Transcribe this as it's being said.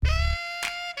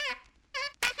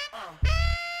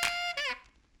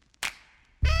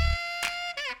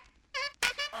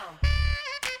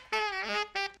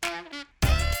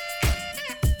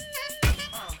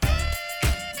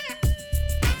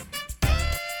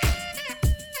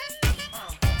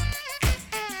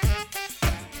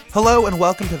Hello and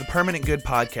welcome to the Permanent Good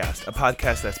Podcast, a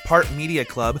podcast that's part media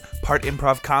club, part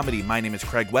improv comedy. My name is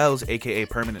Craig Wells, aka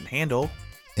Permanent Handle.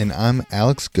 And I'm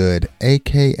Alex Good,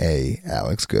 aka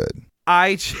Alex Good.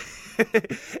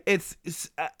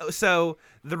 So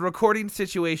the recording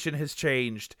situation has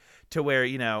changed to where,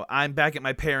 I'm back at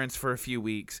my parents' for a few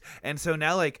weeks. And so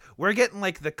now, we're getting,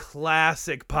 the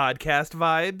classic podcast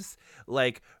vibes,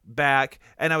 back.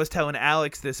 And I was telling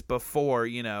Alex this before,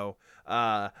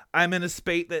 I'm in a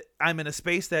space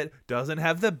that doesn't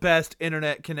have the best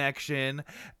internet connection,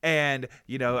 and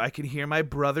I can hear my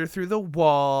brother through the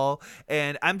wall,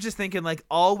 and I'm just thinking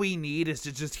all we need is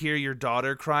to just hear your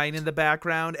daughter crying in the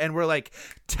background, and we're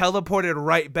teleported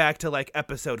right back to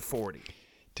episode 40.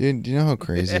 Dude, do you know how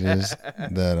crazy it is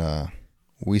that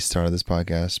we started this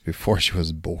podcast before she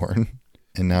was born,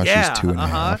 and now she's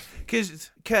 2.5?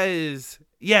 Because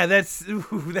yeah, that's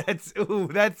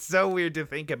so weird to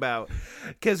think about,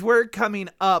 because we're coming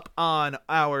up on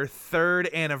our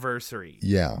 3rd anniversary.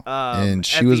 Yeah, and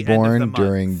she was born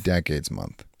during Decades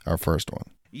Month, our first one.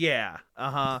 Yeah,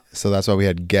 So that's why we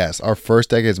had guests. Our first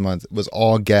Decades Month was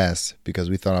all guests because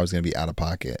we thought I was going to be out of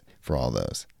pocket for all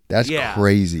those. That's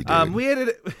crazy,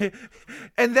 dude.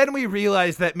 And then we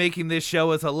realized that making this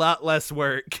show is a lot less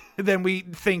work than we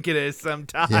think it is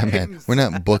sometimes. Yeah, man, we're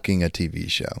not booking a TV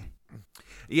show.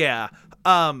 Yeah.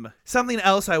 Something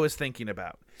else I was thinking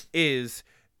about is,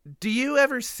 do you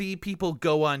ever see people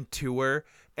go on tour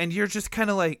and you're just kind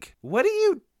of what do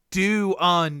you do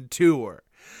on tour?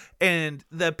 And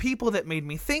the people that made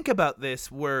me think about this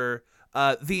were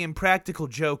the Impractical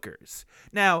Jokers.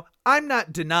 Now, I'm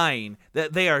not denying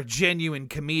that they are genuine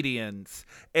comedians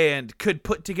and could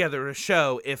put together a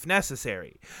show if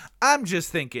necessary. I'm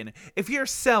just thinking, if you're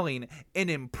selling an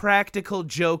Impractical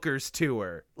Jokers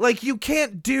tour, you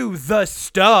can't do the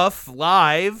stuff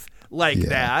live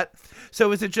that.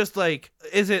 So is it just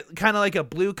is it kind of like a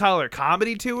blue collar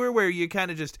comedy tour where you kind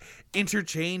of just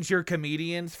interchange your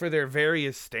comedians for their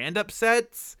various stand-up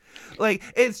sets?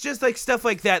 It's just stuff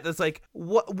like that. That's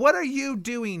what are you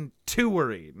doing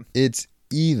touring? It's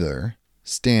either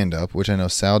stand-up, which I know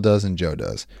Sal does and Joe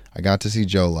does. I got to see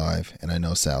Joe live, and I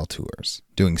know Sal tours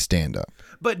doing stand-up.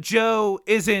 But Joe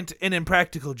isn't an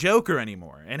Impractical Joker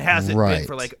anymore and hasn't been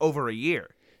for over a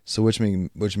year. So which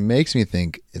makes me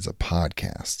think it's a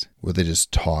podcast where they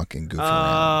just talk and goof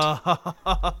around.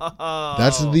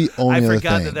 That's the only other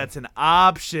thing. I forgot that's an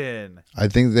option. I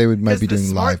think they might be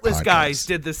doing live podcasts. The Smartless guys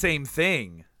did the same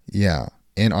thing. Yeah,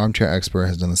 and Armchair Expert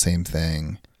has done the same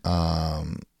thing. I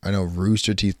know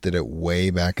Rooster Teeth did it way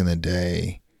back in the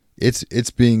day.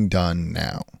 It's being done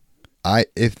now. I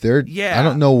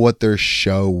don't know what their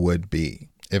show would be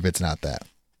if it's not that.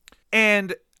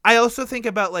 And I also think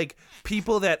about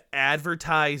people that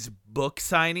advertise book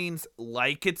signings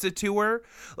like it's a tour.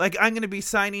 I'm going to be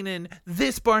signing in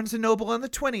this Barnes & Noble on the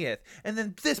 20th, and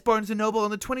then this Barnes & Noble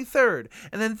on the 23rd,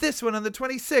 and then this one on the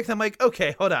 26th. I'm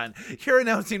okay, hold on. You're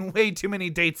announcing way too many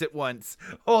dates at once.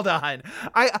 Hold on.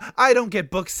 I don't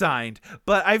get books signed,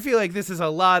 but I feel like this is a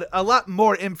lot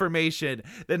more information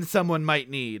than someone might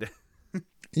need.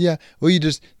 Yeah. Well,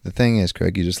 the thing is,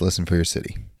 Craig, you just listen for your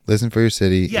city. Listen for your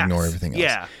city, yes. Ignore everything else.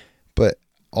 Yeah. But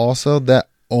also, that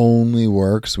only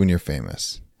works when you're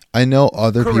famous. I know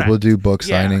other people do book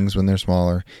signings when they're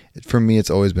smaller. For me, it's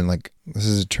always been this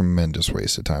is a tremendous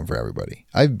waste of time for everybody.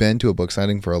 I've been to a book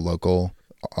signing for a local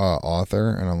author,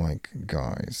 and I'm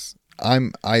guys,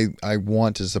 I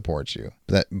want to support you.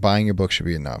 That buying your book should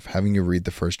be enough. Having you read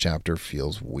the first chapter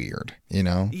feels weird,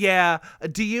 Yeah.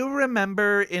 Do you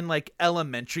remember in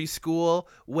elementary school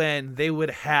when they would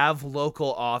have local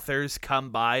authors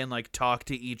come by and talk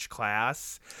to each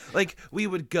class? We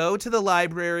would go to the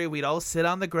library, we'd all sit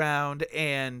on the ground,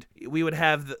 and we would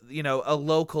have a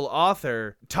local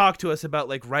author talk to us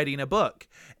about writing a book.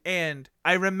 And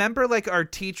I remember our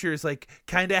teachers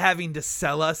kind of having to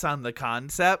sell us on the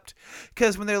concept,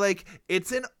 because when they're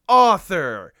it's an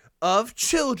author of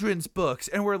children's books,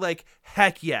 and we're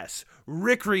heck yes,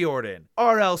 Rick Riordan,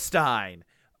 R.L. Stine,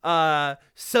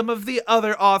 some of the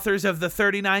other authors of the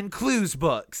 39 Clues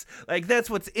books.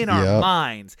 That's what's in our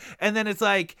minds. And then it's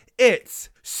it's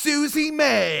Susie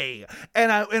May.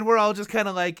 And we're all just kind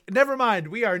of never mind,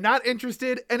 we are not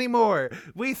interested anymore.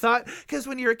 We thought, because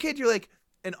when you're a kid, you're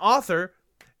an author,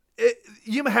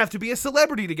 you have to be a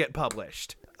celebrity to get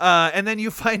published. And then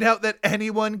you find out that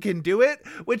anyone can do it,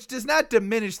 which does not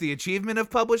diminish the achievement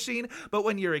of publishing. But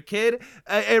when you're a kid,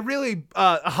 it really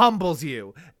humbles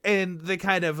you in the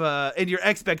kind of in your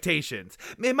expectations.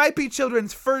 It might be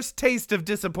children's first taste of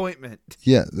disappointment.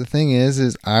 Yeah, the thing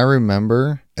is I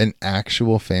remember an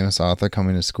actual famous author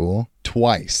coming to school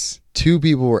twice. Two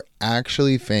people were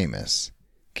actually famous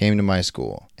came to my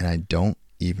school, and I don't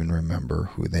even remember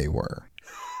who they were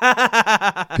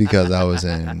because I was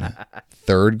in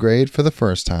 3rd grade for the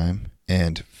first time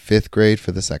and 5th grade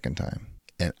for the second time.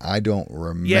 And I don't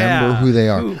remember who they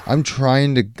are. Ooh. I'm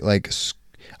trying to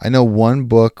I know one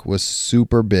book was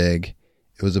super big.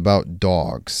 It was about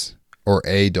dogs, or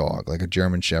a dog, like a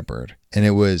German Shepherd. And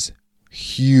it was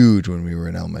huge when we were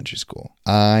in elementary school.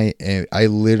 I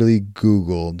literally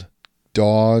Googled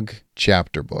dog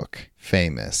chapter book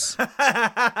famous.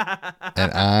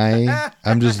 And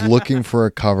I'm just looking for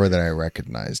a cover that I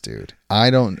recognize, dude.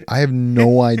 I have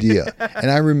no idea.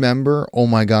 And I remember, oh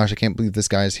my gosh, I can't believe this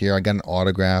guy's here. I got an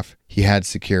autograph. He had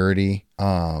security.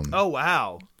 Oh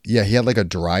wow. Yeah, he had like a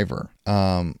driver.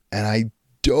 And I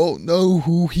don't know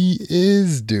who he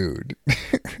is, dude. I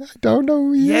don't know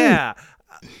who he is. Yeah.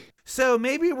 So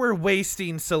maybe we're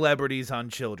wasting celebrities on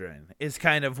children is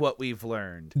kind of what we've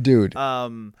learned. Dude.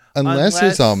 Unless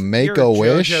it's a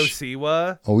Make-A-Wish. JoJo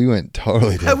Siwa. Oh, we went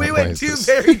totally different We went places.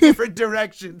 2 very different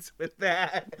directions with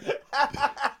that.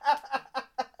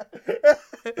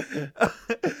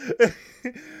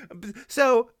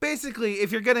 So basically,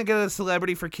 if you're gonna get a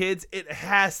celebrity for kids, it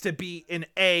has to be an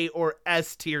A or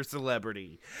S tier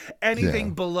celebrity.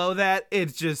 Anything below that,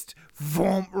 it's just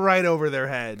right over their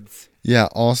heads. Yeah.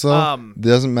 Also,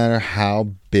 doesn't matter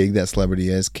how big that celebrity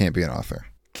is, can't be an author.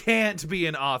 Can't be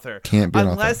an author. Can't be an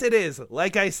author. Unless it is,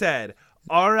 like I said,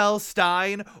 R.L.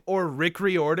 Stein or Rick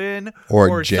Riordan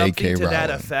or J.K. something to that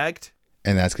effect.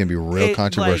 And that's gonna be real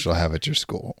controversial to have at your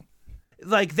school.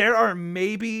 Like, there are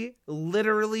maybe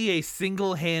literally a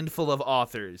single handful of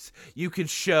authors you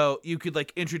could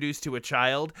introduce to a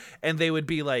child, and they would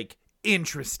be, like,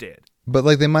 interested. But,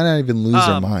 like, they might not even lose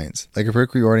their minds. Like, if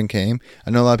Rick Riordan came,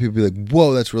 I know a lot of people be like,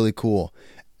 whoa, that's really cool.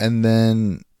 And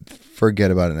then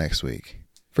forget about it next week.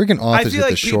 Freaking authors get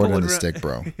the short end of the stick,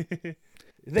 bro.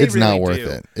 It's really not worth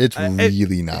it. It's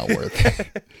really not worth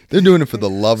it. They're doing it for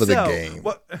the love of the game.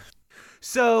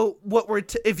 So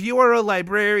what if you are a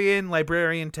librarian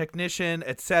technician,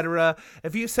 etc.,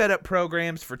 if you set up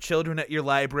programs for children at your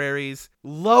libraries,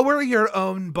 lower your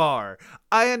own bar.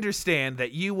 I understand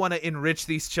that you want to enrich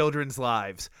these children's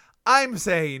lives. I'm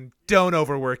saying don't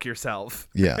overwork yourself.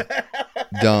 Yeah.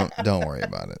 Don't worry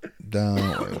about it.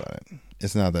 Don't worry about it.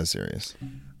 It's not that serious.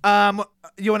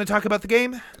 You want to talk about the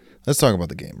game? Let's talk about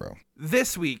the game, bro.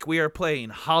 This week, we are playing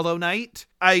Hollow Knight.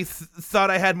 I thought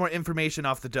I had more information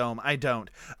off the dome. I don't.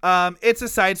 It's a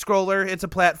side-scroller. It's a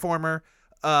platformer.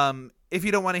 If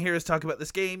you don't want to hear us talk about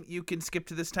this game, you can skip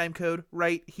to this time code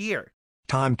right here.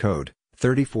 Time code,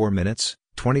 34 minutes,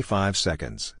 25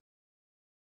 seconds.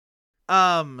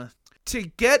 To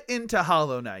get into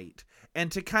Hollow Knight and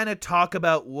to kind of talk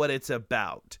about what it's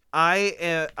about,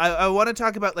 I want to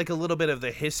talk about like a little bit of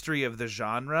the history of the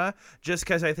genre, just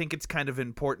because I think it's kind of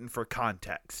important for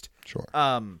context. Sure.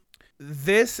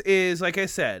 This is, like I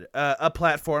said, a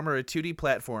platformer, a 2D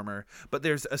platformer, but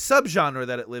there's a subgenre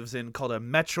that it lives in called a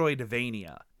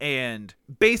Metroidvania. And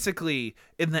basically,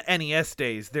 in the NES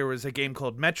days, there was a game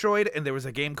called Metroid and there was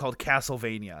a game called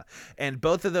Castlevania. And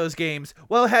both of those games,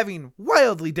 while having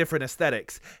wildly different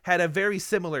aesthetics, had a very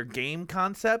similar game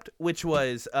concept, which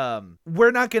was, we're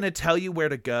not going to tell you where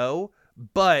to go,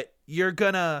 but you're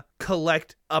going to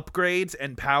collect upgrades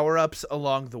and power-ups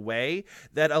along the way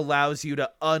that allows you to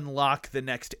unlock the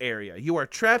next area. You are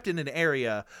trapped in an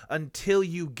area until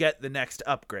you get the next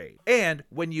upgrade. And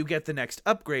when you get the next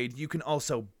upgrade, you can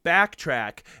also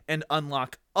backtrack and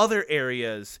unlock other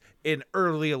areas in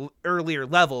earlier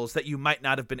levels that you might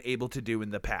not have been able to do in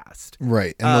the past.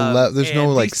 Right. And there's no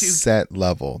like set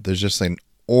level. There's just an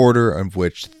order of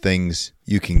which things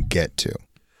you can get to.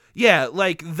 Yeah,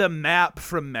 like the map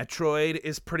from Metroid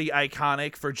is pretty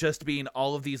iconic for just being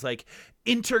all of these like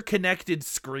interconnected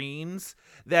screens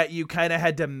that you kind of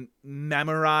had to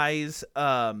memorize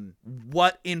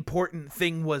what important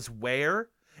thing was where,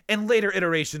 and later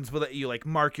iterations will let you like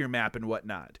mark your map and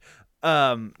whatnot.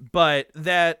 But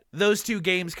those two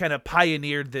games kind of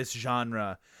pioneered this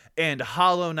genre, and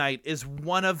Hollow Knight is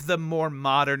one of the more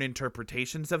modern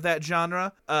interpretations of that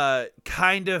genre,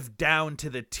 kind of down to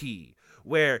the T.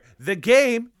 Where the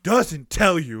game doesn't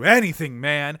tell you anything,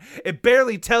 man. It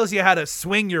barely tells you how to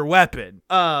swing your weapon.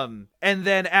 And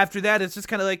then after that, it's just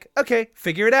kind of like, okay,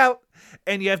 figure it out.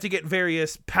 And you have to get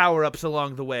various power-ups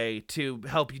along the way to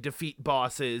help you defeat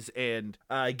bosses and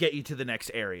get you to the next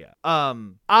area.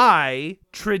 I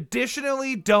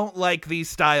traditionally don't like these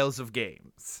styles of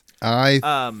games. I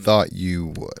thought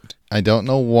you would. I don't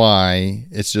know why.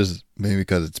 It's just maybe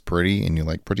because it's pretty and you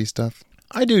like pretty stuff.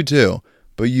 I do too.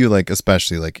 But you like,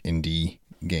 especially like indie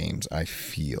games, I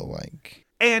feel like.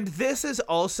 And this is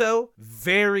also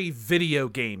very video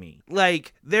gamey.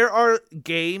 Like, there are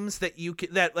games that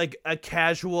that like a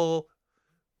casual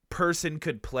person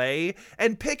could play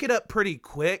and pick it up pretty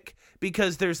quick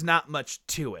because there's not much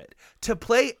to it. To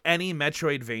play any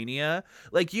Metroidvania,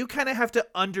 like, you kind of have to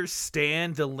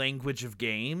understand the language of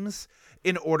games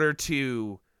in order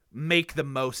to make the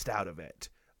most out of it.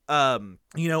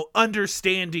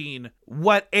 Understanding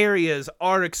what areas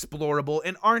are explorable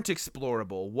and aren't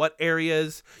explorable, what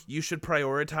areas you should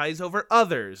prioritize over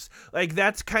others. Like,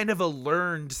 that's kind of a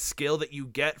learned skill that you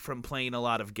get from playing a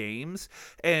lot of games.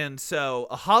 And so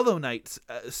a Hollow Knight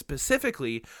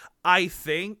specifically, I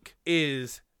think,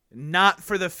 is not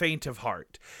for the faint of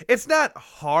heart. It's not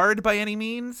hard by any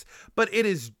means, but it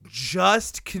is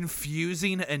just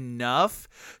confusing enough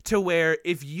to where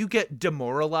if you get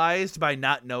demoralized by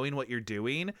not knowing what you're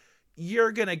doing,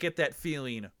 you're going to get that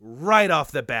feeling right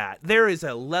off the bat. There is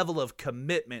a level of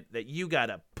commitment that you got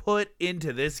to put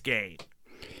into this game.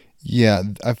 Yeah,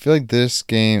 I feel like this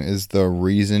game is the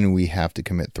reason we have to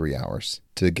commit 3 hours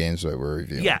to the games that we're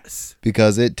reviewing. Yes.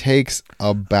 Because it takes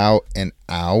about an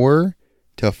hour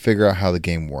to figure out how the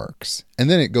game works. And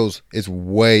then it's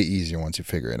way easier once you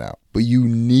figure it out. But you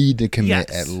need to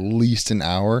commit at least an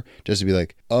hour just to be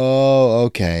like, oh,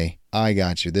 okay, I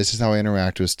got you. This is how I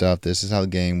interact with stuff. This is how the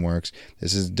game works.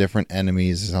 This is different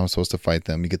enemies. This is how I'm supposed to fight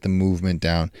them. You get the movement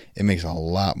down. It makes a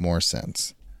lot more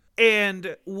sense.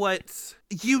 And what's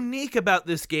unique about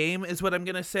this game is what I'm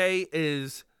going to say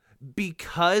is,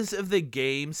 because of the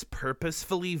game's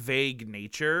purposefully vague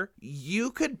nature,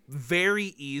 you could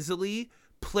very easily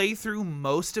play through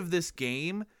most of this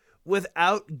game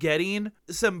without getting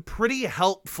some pretty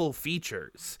helpful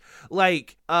features.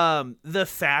 Like, the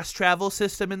fast travel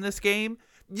system in this game,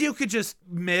 you could just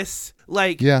miss.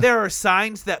 Like, there are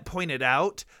signs that point it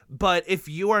out, but if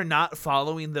you are not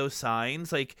following those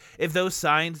signs, like, if those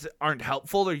signs aren't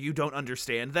helpful or you don't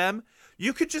understand them,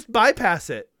 you could just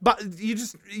bypass it. But you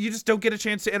just don't get a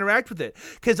chance to interact with it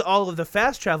because all of the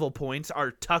fast travel points are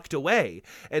tucked away.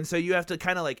 And so you have to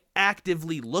kind of like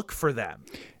actively look for them.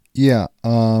 Yeah.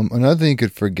 Another thing you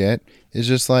could forget is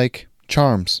just like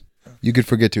charms. You could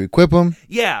forget to equip them.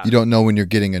 Yeah. You don't know when you're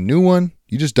getting a new one.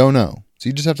 You just don't know. So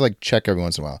you just have to like check every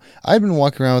once in a while. I've been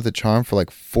walking around with a charm for like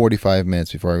 45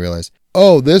 minutes before I realized,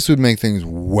 oh, this would make things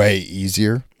way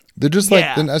easier. They're just like,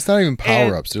 it's not even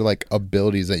power-ups. They're like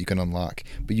abilities that you can unlock.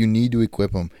 But you need to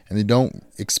equip them, and they don't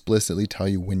explicitly tell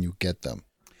you when you get them.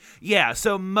 Yeah,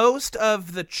 so most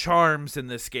of the charms in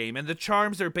this game, and the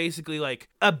charms are basically like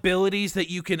abilities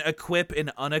that you can equip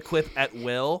and unequip at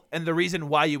will. And the reason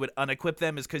why you would unequip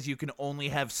them is because you can only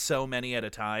have so many at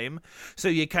a time. So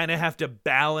you kind of have to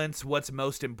balance what's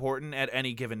most important at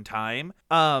any given time.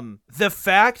 The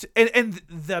fact, and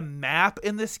the map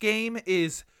in this game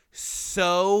is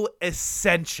so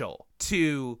essential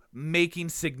to making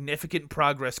significant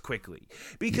progress quickly,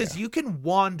 because you can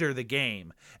wander the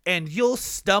game and you'll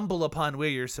stumble upon where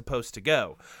you're supposed to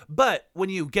go. But when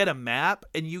you get a map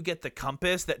and you get the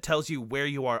compass that tells you where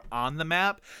you are on the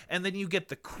map, and then you get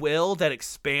the quill that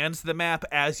expands the map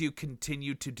as you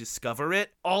continue to discover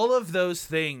it, all of those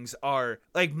things are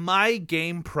like, my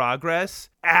game progress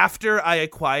after I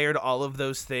acquired all of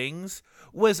those things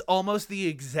was almost the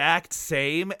exact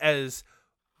same as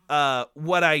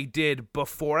what I did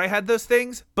before I had those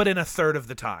things, but in a third of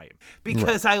the time.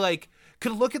 Because I like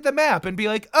could look at the map and be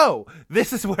like, oh,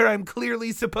 this is where I'm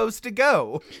clearly supposed to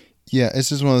go. Yeah, it's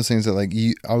just one of those things that like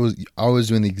I was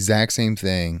doing the exact same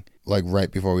thing like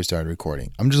right before we started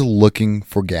recording. I'm just looking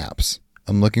for gaps.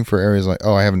 I'm looking for areas like,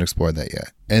 oh, I haven't explored that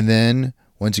yet. And then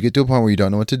once you get to a point where you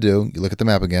don't know what to do, you look at the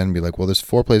map again and be like, well, there's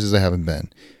 4 places I haven't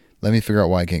been. Let me figure out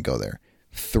why I can't go there.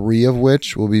 3 of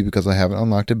which will be because I haven't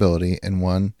unlocked ability, and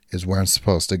 1 is where I'm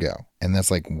supposed to go. And that's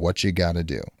like what you gotta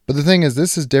do. But the thing is,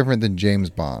 this is different than James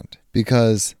Bond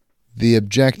because the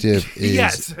objective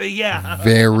is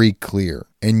very clear,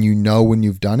 and you know when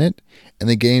you've done it, and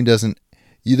the game doesn't.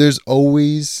 There's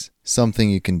always something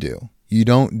you can do. You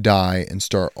don't die and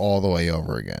start all the way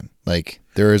over again. Like,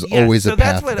 there is always a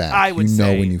path back. You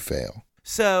know when you fail.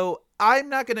 So I'm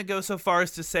not going to go so far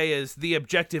as to say as the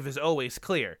objective is always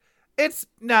clear. It's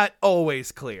not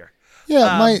always clear.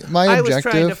 Yeah, my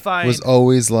objective was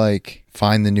always like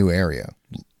find the new area.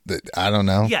 I don't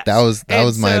know. Yes. That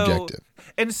was my objective.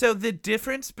 And so the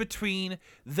difference between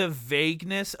the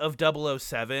vagueness of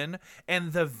 007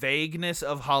 and the vagueness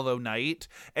of Hollow Knight,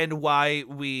 and why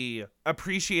we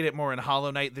appreciate it more in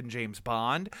Hollow Knight than James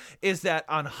Bond, is that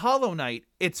on Hollow Knight,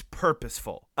 it's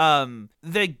purposeful.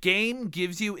 The game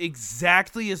gives you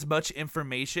exactly as much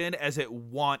information as it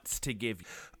wants to give you.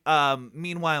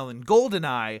 Meanwhile, in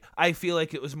GoldenEye, I feel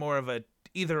like it was more of a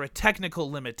either a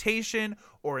technical limitation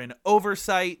or an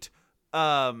oversight.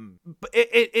 But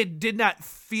it did not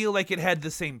feel like it had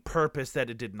the same purpose that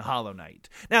it did in Hollow Knight.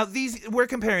 Now, we're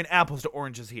comparing apples to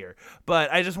oranges here, but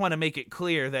I just want to make it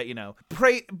clear that,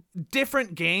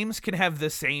 different games can have the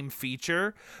same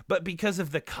feature, but because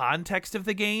of the context of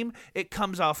the game, it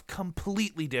comes off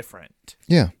completely different.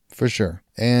 Yeah, for sure.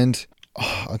 And,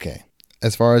 okay,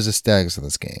 as far as aesthetics of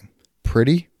this game,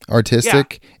 pretty,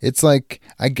 artistic. Yeah. It's like,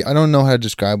 I don't know how to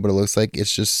describe what it looks like.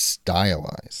 It's just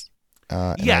stylized.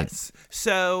 Yes.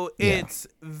 So it's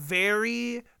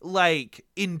very like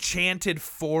enchanted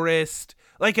forest,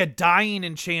 like a dying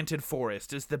enchanted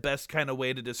forest is the best kind of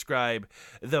way to describe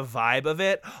the vibe of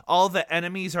it. All the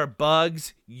enemies are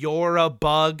bugs. You're a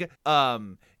bug.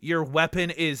 Your weapon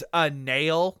is a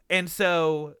nail. And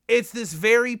so it's this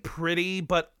very pretty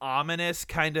but ominous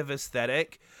kind of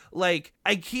aesthetic. Like,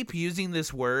 I keep using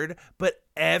this word, but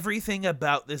everything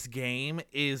about this game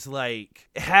is like,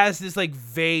 has this like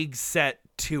vague set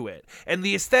to it. And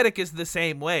the aesthetic is the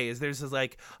same way, is there's this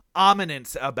like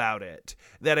ominence about it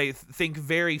that I think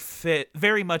very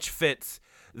much fits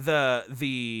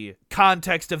the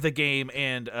context of the game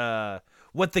and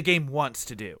what the game wants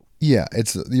to do. Yeah,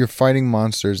 you're fighting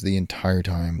monsters the entire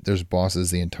time. There's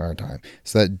bosses the entire time.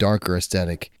 So that darker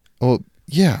aesthetic. Oh,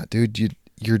 yeah, dude,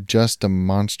 you're just a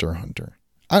monster hunter.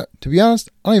 To be honest,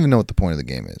 I don't even know what the point of the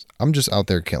game is. I'm just out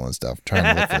there killing stuff, trying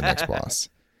to look for the next boss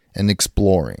and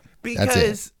exploring.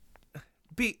 Because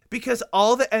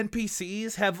all the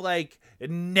NPCs have like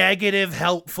negative,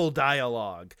 helpful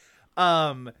dialogue.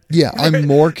 Yeah, I'm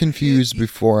more confused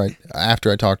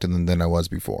after I talked to them than I was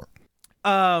before.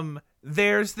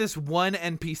 There's this one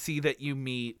NPC that you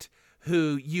meet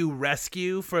who you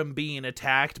rescue from being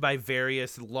attacked by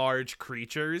various large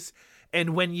creatures.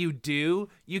 And when you do,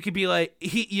 you could be like,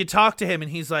 you talk to him and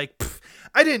he's like,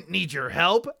 I didn't need your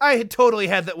help. I had totally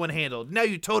had that one handled. Now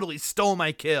you totally stole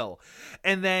my kill.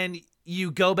 And then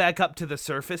you go back up to the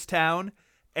surface town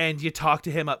and you talk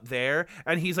to him up there.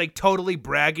 And he's like totally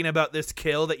bragging about this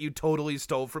kill that you totally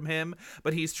stole from him.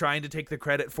 But he's trying to take the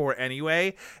credit for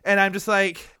anyway. And I'm just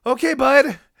like, okay,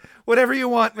 bud, whatever you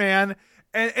want, man.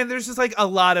 And there's just like a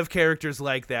lot of characters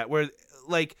like that where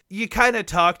like you kind of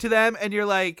talk to them and you're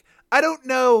like, I don't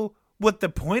know what the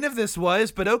point of this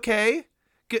was, but okay.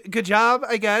 Good job,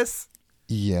 I guess.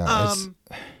 Yeah.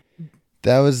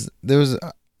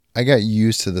 I got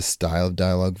used to the style of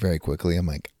dialogue very quickly. I'm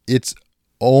like, it's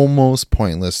almost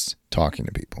pointless talking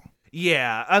to people.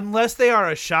 Yeah, unless they are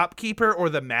a shopkeeper or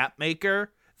the map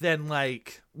maker, then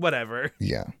like, whatever.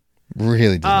 Yeah,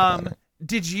 really doesn't matter.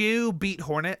 Did you beat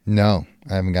Hornet? No,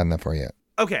 I haven't gotten that far yet.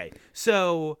 Okay,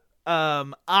 so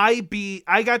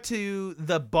I got to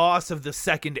the boss of the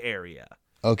second area.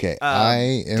 Okay,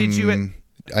 I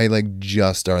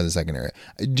just started the second area.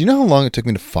 Do you know how long it took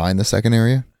me to find the second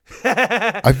area?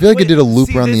 I feel like I did a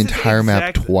loop around the entire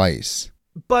map twice.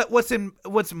 But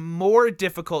what's more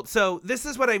difficult, so this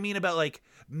is what I mean about like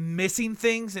missing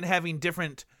things and having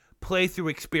different playthrough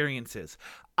experiences.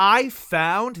 I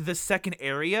found the second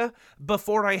area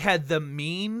before I had the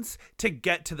means to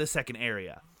get to the second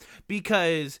area.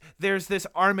 Because there's this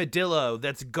armadillo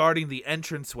that's guarding the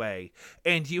entranceway,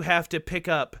 and you have to pick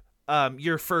up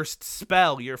your first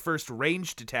spell, your first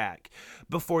ranged attack,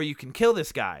 before you can kill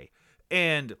this guy.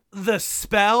 And the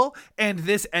spell and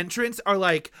this entrance are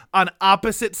like on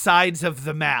opposite sides of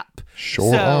the map.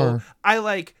 Sure are.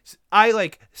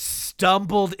 I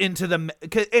stumbled into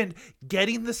and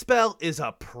getting the spell is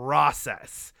a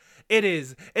process. It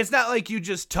is. It's not like you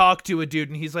just talk to a dude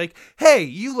and he's like, hey,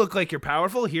 you look like you're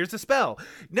powerful. Here's a spell.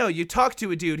 No, you talk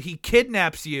to a dude. He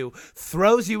kidnaps you,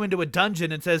 throws you into a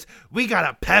dungeon and says, we got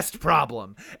a pest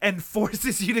problem, and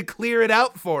forces you to clear it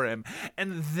out for him.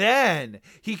 And then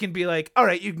he can be like, all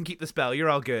right, you can keep the spell. You're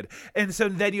all good. And so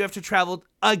then you have to travel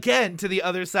again to the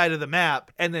other side of the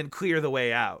map and then clear the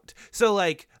way out. So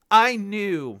like, I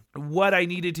knew what I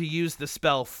needed to use the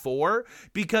spell for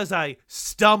because I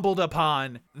stumbled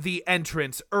upon the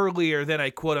entrance earlier than I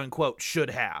quote unquote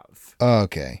should have.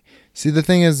 Okay. See, the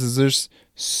thing is there's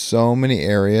so many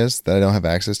areas that I don't have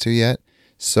access to yet.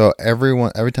 So every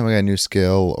time I got a new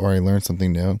skill or I learned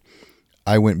something new,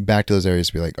 I went back to those areas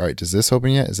to be like, all right, does this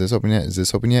open yet? Is this open yet? Is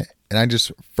this open yet? And I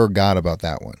just forgot about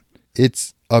that one.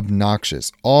 It's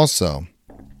obnoxious. Also,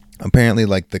 apparently,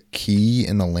 like the key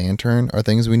and the lantern are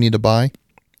things we need to buy.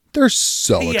 They're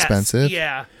so expensive.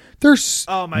 Yeah. They're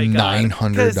oh my God.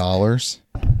 $900.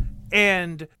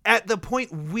 And at the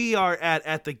point we are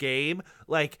at the game,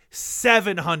 like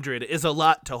 $700 is a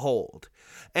lot to hold.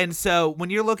 And so when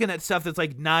you're looking at stuff that's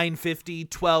like $950,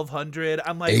 $1,200,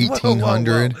 I'm like,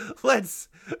 $1,800.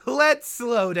 Let's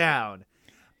slow down.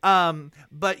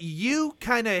 But you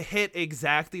kind of hit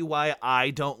exactly why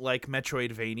I don't like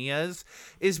Metroidvanias,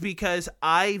 is because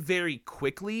I very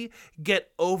quickly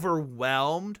get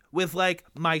overwhelmed with like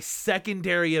my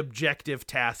secondary objective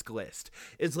task list.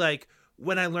 It's like,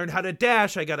 when I learn how to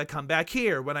dash, I gotta come back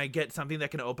here. When I get something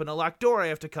that can open a locked door, I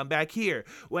have to come back here.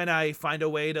 When I find a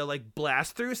way to like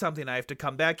blast through something, I have to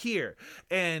come back here.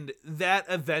 And that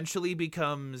eventually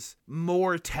becomes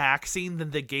more taxing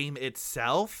than the game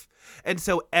itself. And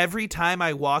so every time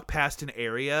I walk past an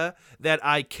area that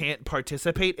I can't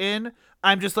participate in,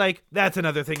 I'm just like, that's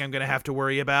another thing I'm gonna have to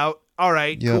worry about. All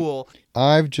right, Yep. cool.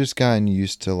 I've just gotten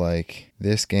used to like,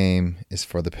 this game is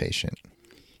for the patient.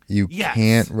 You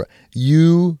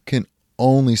can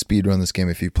only speedrun this game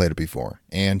if you played it before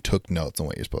and took notes on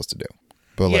what you're supposed to do.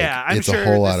 But yeah, like, it's I'm sure a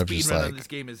whole the lot of just speedrun like on this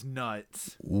game is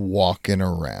nuts. walking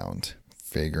around,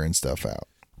 figuring stuff out.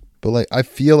 But like, I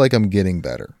feel like I'm getting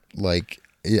better. Like,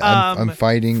 I'm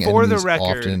fighting enemies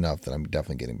often enough that I'm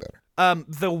definitely getting better.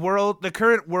 The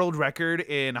current world record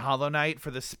in Hollow Knight for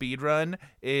the speed run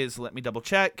is, let me double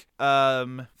check,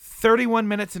 31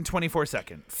 minutes and 24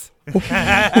 seconds.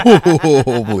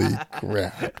 Holy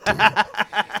crap, dude.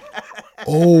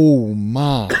 Oh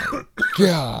my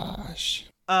gosh.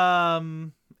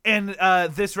 And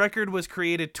this record was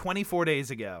created 24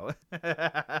 days ago.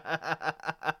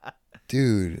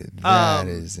 Dude, that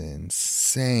is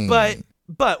insane.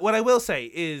 But what I will say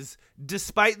is,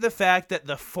 despite the fact that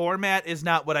the format is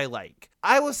not what I like,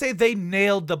 I will say they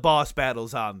nailed the boss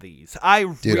battles on these. I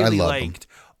really liked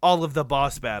all of the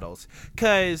boss battles,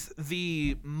 because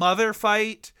the mother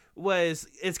fight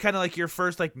it's kind of like your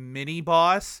first like mini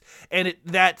boss, and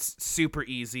that's super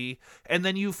easy. And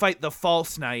then you fight the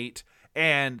false knight.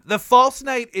 And the false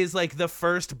knight is like the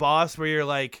first boss where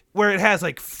it has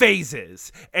like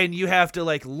phases, and you have to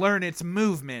like learn its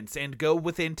movements and go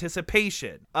with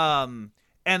anticipation. And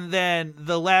then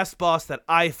the last boss that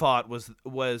I fought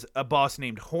was a boss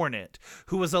named Hornet,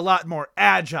 who was a lot more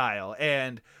agile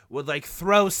and would like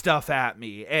throw stuff at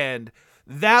me. And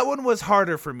that one was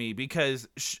harder for me because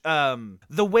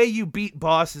the way you beat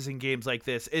bosses in games like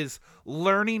this is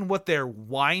learning what their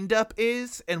wind-up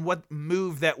is and what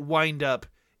move that wind-up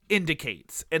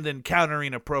indicates, and then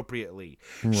countering appropriately.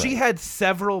 Right. She had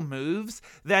several moves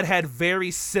that had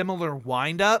very similar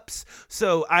wind-ups,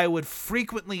 so I would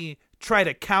frequently try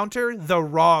to counter the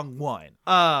wrong one.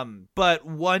 But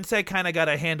once I kind of got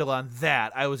a handle on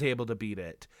that, I was able to beat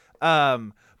it.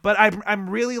 But I'm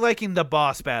really liking the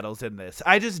boss battles in this.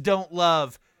 I just don't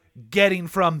love getting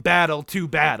from battle to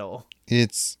battle.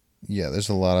 There's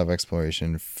a lot of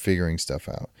exploration, figuring stuff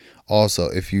out. Also,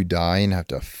 if you die and have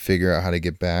to figure out how to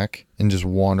get back and just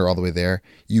wander all the way there,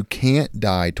 you can't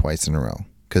die twice in a row,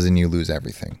 because then you lose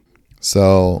everything.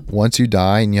 So once you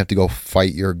die and you have to go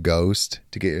fight your ghost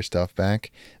to get your stuff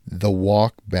back, the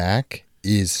walk back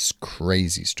is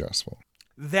crazy stressful.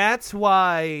 That's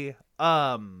why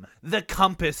the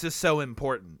compass is so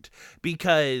important,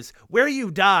 because where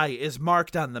you die is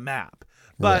marked on the map,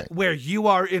 but right. Where you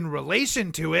are in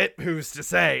relation to it, who's to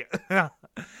say?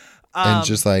 And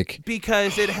just like,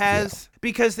 because it has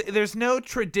because there's no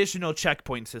traditional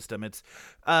checkpoint system. It's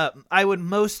I would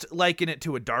most liken it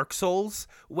to a Dark Souls,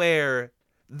 where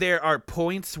there are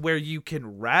points where you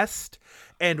can rest,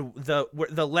 and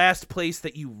the last place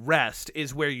that you rest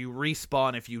is where you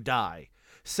respawn if you die.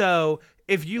 So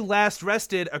if you last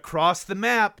rested across the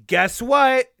map, guess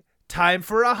what? Time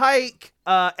for a hike.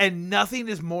 And nothing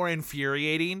is more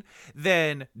infuriating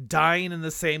than dying in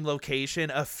the same location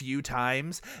a few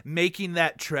times, making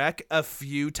that trek a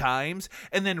few times,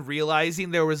 and then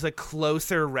realizing there was a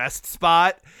closer rest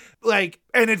spot. And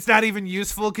it's not even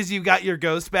useful because you got your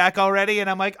ghost back already. And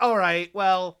I'm like, all right,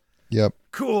 well, yep,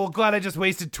 cool. Glad I just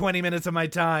wasted 20 minutes of my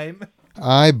time.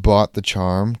 I bought the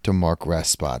charm to mark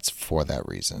rest spots for that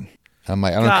reason. I'm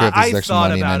like, I don't care if this is extra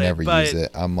money and I never use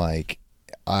it. I'm like,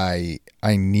 I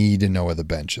need to know where the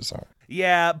benches are.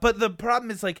 Yeah, but the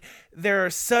problem is, there are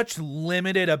such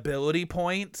limited ability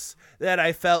points that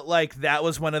I felt like that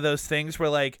was one of those things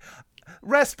where,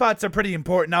 rest spots are pretty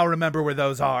important. I'll remember where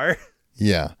those are.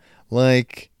 Yeah.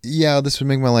 This would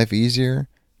make my life easier,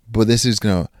 but this is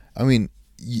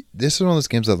this is one of those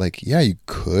games that, you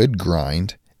could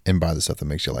grind and buy the stuff that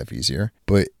makes your life easier,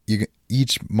 but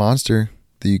each monster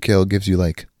that you kill gives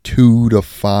you, 2 to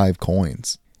 5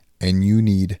 coins. And you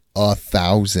need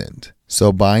 1,000.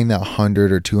 So buying that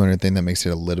 100 or 200 thing that makes it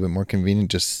a little bit more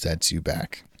convenient just sets you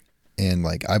back. And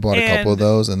I bought a couple of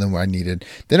those, and then what I needed,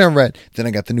 then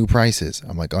I got the new prices.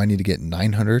 I'm like, I need to get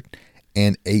 900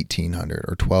 and 1,800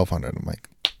 or 1,200. I'm like,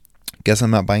 guess I'm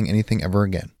not buying anything ever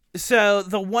again. So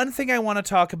the one thing I want to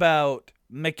talk about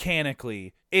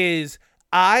mechanically is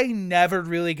I never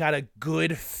really got a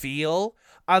good feel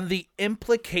on the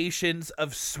implications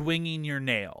of swinging your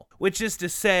nail, which is to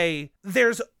say there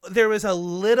was a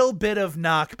little bit of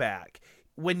knockback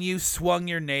when you swung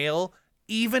your nail,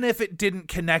 even if it didn't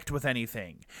connect with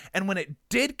anything. And when it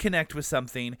did connect with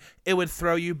something, it would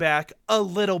throw you back a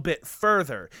little bit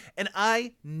further. And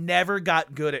I never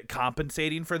got good at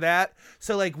compensating for that.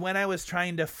 So like when I was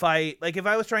trying to fight, like if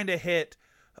I was trying to hit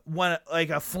one, like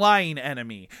a flying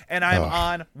enemy, and I'm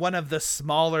on one of the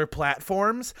smaller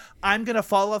platforms, I'm going to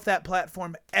fall off that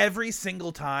platform every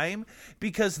single time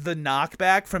because the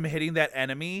knockback from hitting that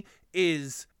enemy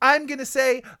is, I'm going to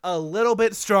say, a little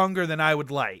bit stronger than I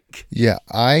would like. Yeah,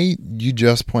 you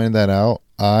just pointed that out.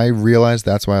 I realized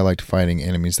that's why I liked fighting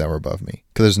enemies that were above me,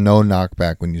 because there's no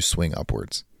knockback when you swing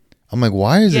upwards. I'm like,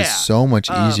 why is it so much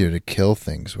easier to kill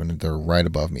things when they're right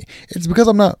above me? It's because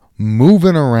I'm not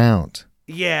moving around.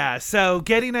 Yeah, so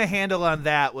getting a handle on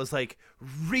that was like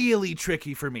really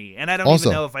tricky for me, and I don't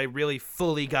even know if I really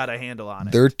fully got a handle on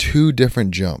it. They're two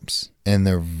different jumps, and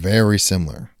they're very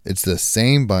similar. It's the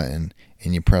same button,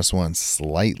 and you press one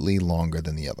slightly longer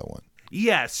than the other one.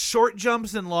 Yes, short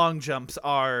jumps and long jumps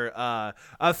are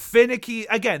a finicky...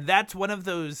 Again, that's one of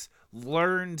those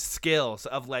learned skills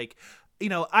of like... You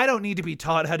know, I don't need to be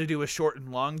taught how to do a short and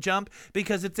long jump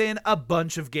because it's in a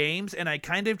bunch of games and I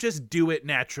kind of just do it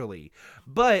naturally.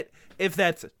 But if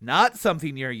that's not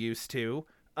something you're used to,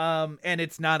 and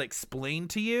it's not explained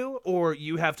to you, or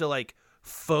you have to like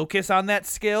focus on that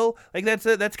skill, like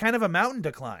that's kind of a mountain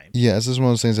to climb. Yeah, it's just one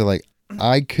of those things that like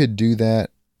I could do that,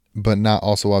 but not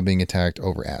also while being attacked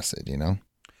over acid, you know?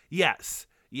 Yes.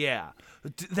 Yeah.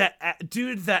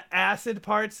 The acid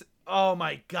parts. Oh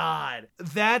my God.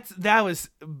 That was,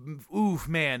 oof,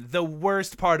 man. The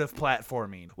worst part of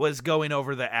platforming was going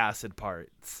over the acid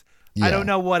parts. Yeah. I don't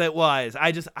know what it was.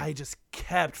 I just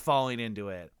kept falling into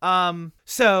it.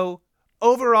 So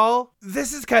overall,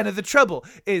 this is kind of the trouble,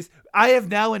 is I have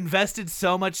now invested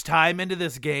so much time into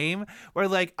this game where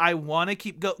like I want to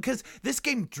keep going, because this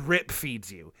game drip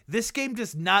feeds you. This game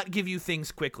does not give you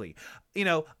things quickly. You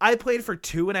know, I played for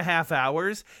 2.5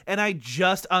 hours and I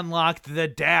just unlocked the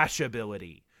dash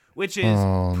ability, which is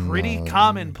pretty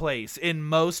commonplace in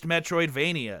most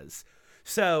Metroidvanias.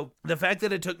 So the fact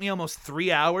that it took me almost 3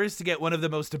 hours to get one of the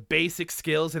most basic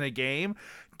skills in a game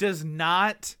does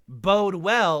not bode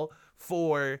well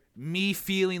for me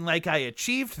feeling like I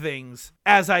achieved things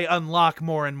as I unlock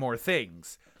more and more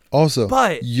things. Also,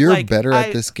 but you're like, better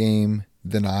at this game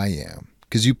than I am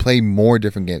because you play more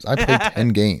different games. I played 10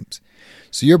 games.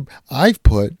 So I've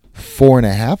put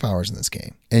 4.5 hours in this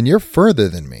game and you're further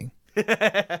than me.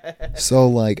 So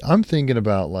like I'm thinking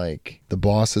about like the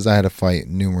bosses I had to fight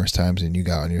numerous times and you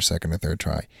got on your second or third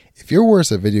try. If you're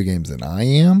worse at video games than I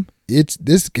am,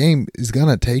 this game is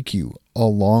gonna take you a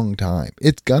long time.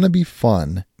 It's gonna be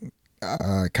fun,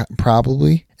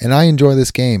 probably, and I enjoy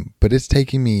this game, but it's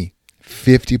taking me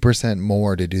 50%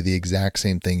 more to do the exact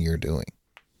same thing you're doing.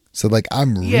 So like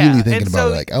I'm really thinking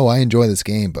about like, oh, I enjoy this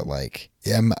game, but like,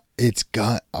 yeah,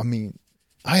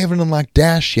 I haven't unlocked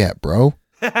Dash yet, bro.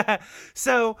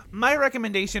 So my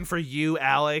recommendation for you,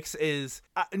 Alex, is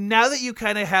now that you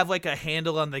kind of have like a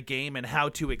handle on the game and how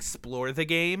to explore the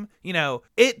game, you know,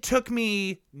 it took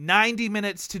me 90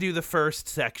 minutes to do the first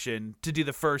section, to do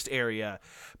the first area,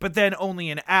 but then only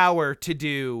an hour to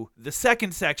do the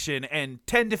second section, and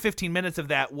 10 to 15 minutes of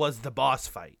that was the boss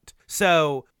fight.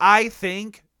 So I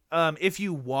think if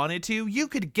you wanted to, you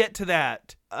could get to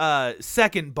that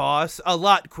second boss a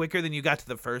lot quicker than you got to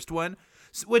the first one.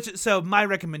 So my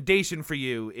recommendation for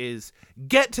you is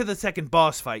get to the second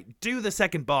boss fight, do the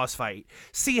second boss fight,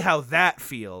 see how that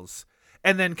feels,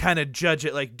 and then kind of judge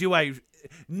it. Like,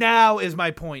 now is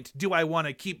my point. Do I want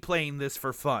to keep playing this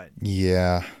for fun?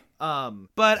 Yeah.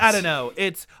 But I don't know.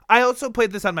 I also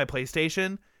played this on my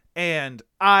PlayStation, and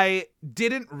I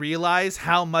didn't realize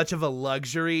how much of a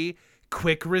luxury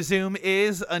quick resume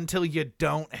is until you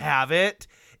don't have it.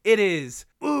 It is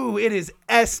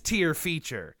S tier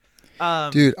feature.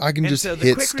 Dude, I can just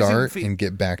hit start and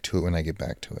get back to it when I get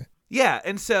back to it. Yeah,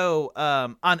 and so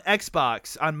on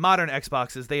Xbox, on modern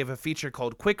Xboxes, they have a feature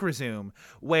called Quick Resume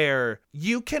where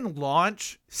you can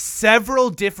launch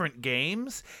several different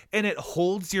games and it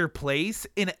holds your place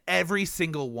in every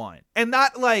single one. And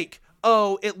not like,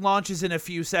 oh, it launches in a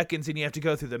few seconds and you have to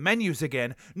go through the menus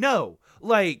again. No,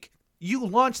 like you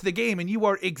launch the game and you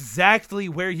are exactly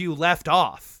where you left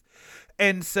off.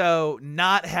 And so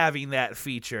not having that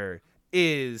feature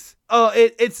is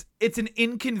it's an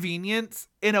inconvenience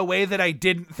in a way that I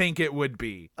didn't think it would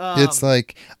be. It's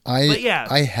like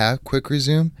I have quick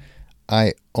resume.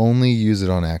 I only use it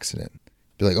on accident.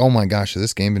 Be like, oh my gosh, has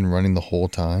this game been running the whole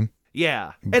time?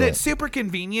 Yeah. And But- it's super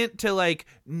convenient to like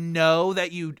know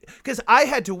that because I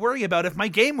had to worry about if my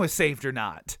game was saved or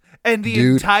not. And the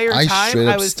entire time I straight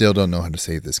up still don't know how to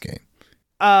save this game.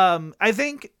 I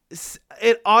think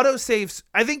it auto saves.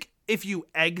 I think if you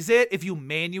exit, if you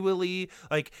manually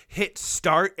like hit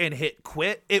start and hit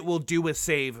quit, it will do a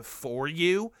save for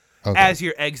you as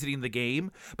you're exiting the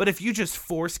game. But if you just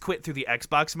force quit through the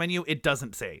Xbox menu, it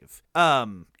doesn't save.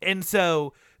 And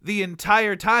so the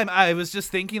entire time I was just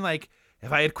thinking like,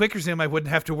 if I had quick resume, I wouldn't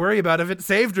have to worry about if it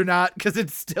saved or not because it'd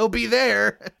still be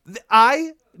there.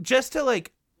 Just to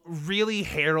like really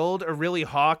herald or really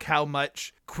hawk how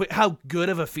good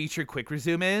of a feature quick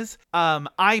resume is.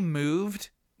 I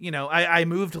moved. I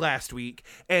moved last week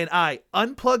and I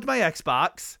unplugged my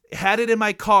Xbox, had it in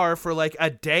my car for like a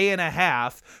day and a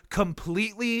half,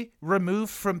 completely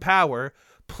removed from power,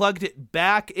 plugged it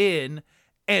back in,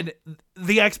 and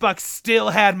the Xbox still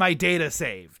had my data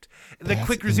saved. The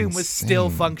quick resume was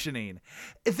still functioning.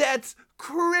 That's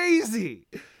crazy.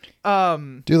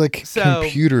 Dude, like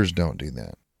computers don't do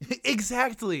that.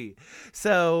 Exactly.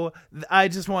 So I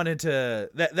just wanted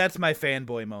to, that's my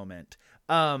fanboy moment.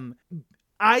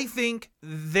 I think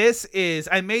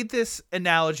I made this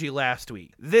analogy last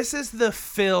week. This is the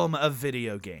film of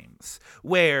video games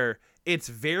where it's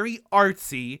very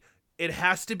artsy. It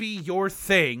has to be your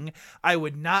thing. I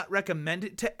would not recommend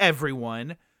it to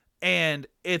everyone. And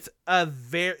there's a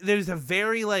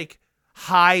very like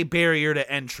high barrier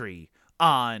to entry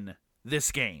on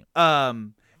this game.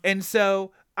 And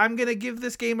so I'm going to give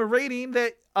this game a rating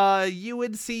that you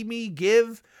would see me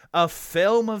give a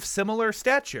film of similar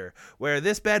stature, where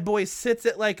this bad boy sits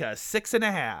at like a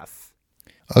 6.5.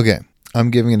 Okay, I'm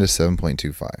giving it a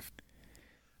 7.25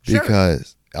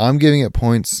 because I'm giving it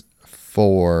points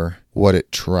for what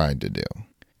it tried to do.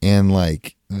 And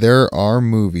like, there are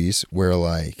movies where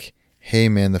like, hey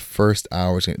man, the first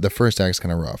act is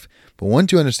kind of rough, but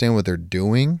once you understand what they're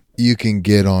doing, you can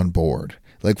get on board.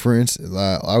 Like for instance,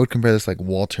 I would compare this like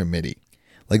Walter Mitty.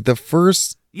 Like the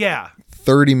first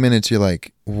 30 minutes, you're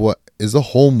like, what is the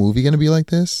whole movie going to be like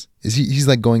this? He's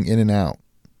like going in and out.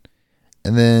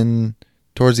 And then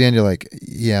towards the end, you're like,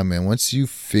 yeah, man, once you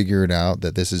figure it out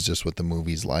that this is just what the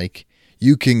movie's like,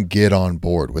 you can get on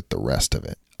board with the rest of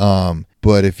it.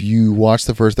 But if you watch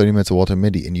the first 30 minutes of Walter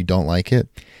Mitty and you don't like it,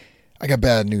 I got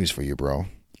bad news for you, bro.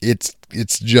 It's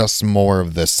just more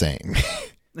of the same.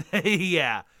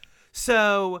 Yeah.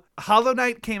 So Hollow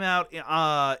Knight came out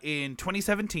in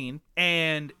 2017,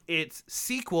 and its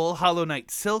sequel, Hollow Knight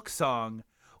Silksong,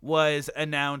 was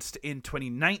announced in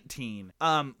 2019.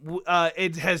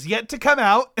 It has yet to come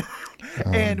out,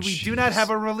 and we do not have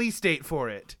a release date for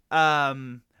it.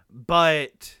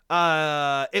 But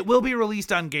it will be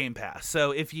released on Game Pass.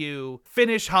 So if you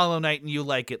finish Hollow Knight and you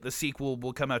like it, the sequel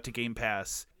will come out to Game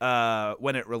Pass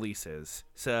when it releases.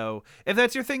 So if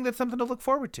that's your thing, that's something to look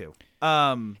forward to.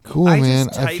 Cool, man.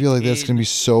 I feel like that's going to be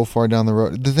so far down the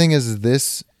road. The thing is,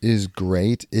 this is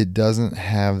great. It doesn't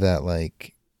have that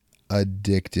like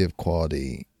addictive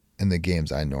quality in the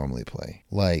games I normally play.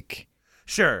 Like,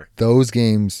 sure, those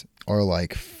games are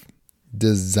like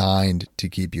designed to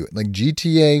keep you like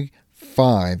GTA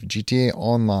 5, GTA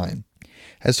Online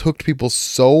has hooked people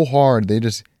so hard they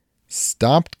just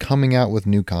stopped coming out with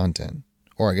new content.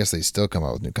 Or I guess they still come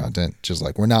out with new content, just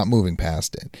like we're not moving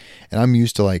past it. And I'm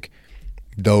used to like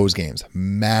those games,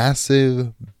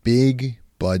 massive, big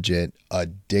budget,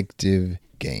 addictive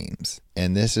games.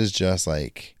 And this is just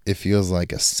like, it feels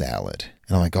like a salad.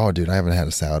 And I'm like, oh dude, I haven't had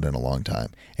a salad in a long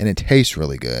time. And it tastes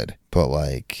really good, but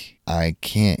like I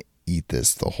can't eat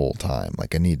this the whole time.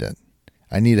 Like I need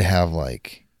to have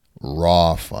like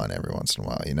raw fun every once in a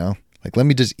while, you know? Like let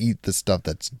me just eat the stuff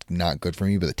that's not good for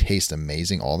me, but it tastes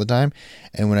amazing all the time.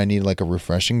 And when I need like a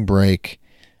refreshing break,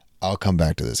 I'll come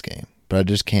back to this game. But I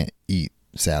just can't eat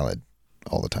salad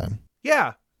all the time.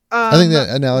 Yeah. I think that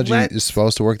analogy is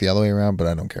supposed to work the other way around, but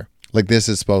I don't care. Like this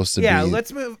is supposed to be. Yeah,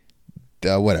 let's move.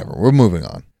 Whatever. We're moving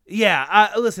on.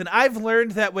 Yeah, listen, I've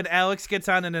learned that when Alex gets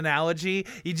on an analogy,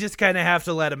 you just kind of have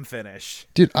to let him finish.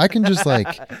 Dude, I can just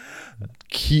like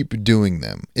keep doing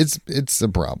them. It's a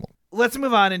problem. Let's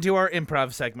move on into our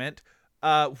improv segment.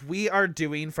 We are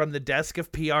doing from the desk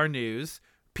of PR News,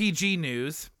 PG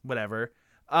News, whatever.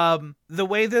 The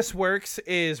way this works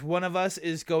is one of us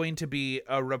is going to be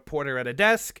a reporter at a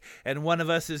desk, and one of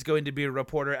us is going to be a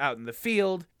reporter out in the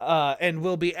field, and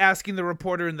we'll be asking the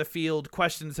reporter in the field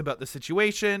questions about the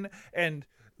situation, and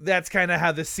that's kind of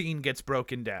how the scene gets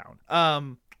broken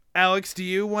down. Alex, do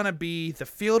you want to be the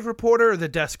field reporter or the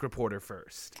desk reporter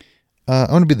first?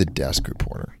 I want to be the desk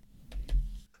reporter.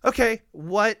 Okay,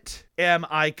 what am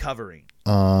I covering?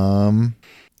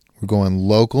 We're We're going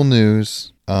local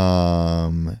news.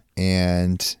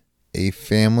 And a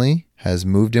family has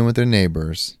moved in with their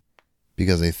neighbors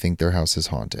because they think their house is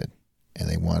haunted and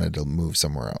they wanted to move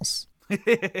somewhere else.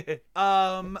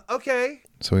 Okay.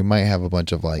 So we might have a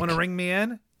bunch of like Want to ring me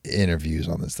in? interviews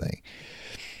on this thing.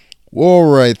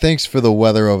 All right. Thanks for the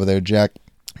weather over there, Jack.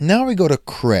 Now we go to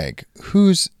Craig,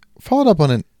 who's followed up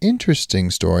on an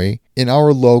interesting story in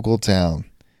our local town.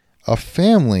 A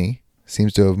family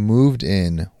seems to have moved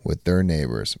in with their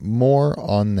neighbors. More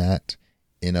on that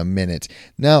in a minute.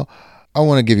 Now, I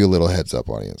want to give you a little heads up,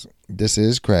 audience. This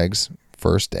is Craig's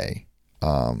first day.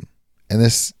 And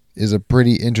this is a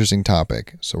pretty interesting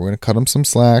topic. So we're going to cut him some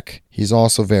slack. He's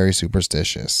also very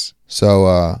superstitious.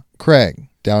 So, Craig,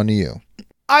 down to you.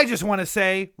 I just want to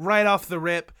say right off the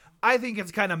rip, I think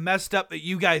it's kind of messed up that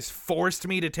you guys forced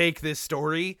me to take this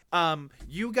story.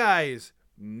 You guys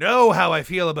know how I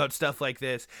feel about stuff like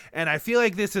this, and I feel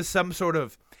like this is some sort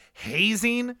of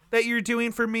hazing that you're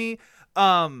doing for me.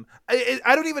 I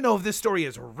don't even know if this story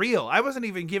is real. I wasn't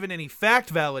even given any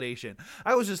fact validation.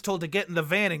 I was just told to get in the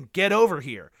van and get over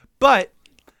here. But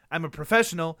I'm a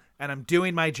professional and I'm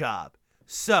doing my job.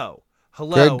 So,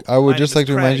 hello. Craig, I would just like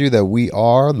to remind you that we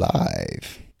are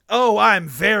live. Oh, I'm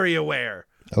very aware.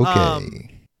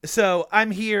 Okay. So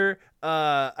I'm here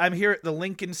at the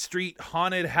Lincoln Street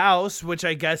Haunted House, which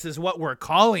I guess is what we're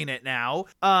calling it now.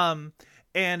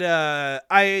 And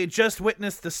I just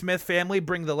witnessed the Smith family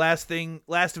bring the last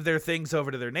of their things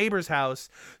over to their neighbor's house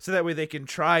so that way they can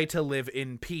try to live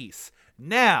in peace.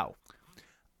 Now,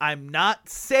 I'm not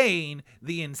saying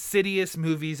the Insidious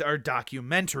movies are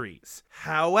documentaries.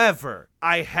 However,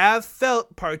 I have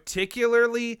felt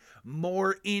particularly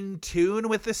more in tune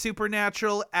with the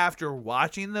supernatural after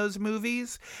watching those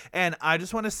movies. And I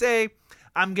just want to say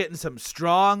I'm getting some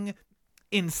strong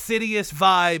Insidious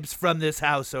vibes from this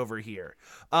house over here.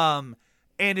 And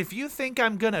if you think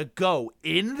I'm gonna go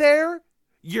in there,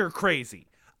 you're crazy.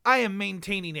 I am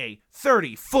maintaining a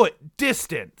 30-foot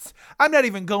distance. I'm not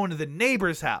even going to the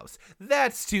neighbor's house.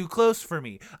 That's too close for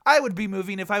me. I would be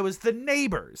moving if I was the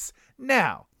neighbor's.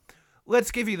 Now,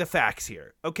 let's give you the facts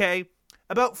here, okay?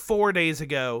 About 4 days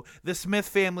ago, the Smith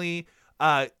family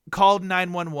called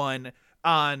 911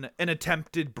 on an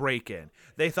attempted break-in.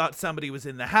 They thought somebody was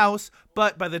in the house,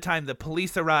 but by the time the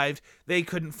police arrived, they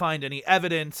couldn't find any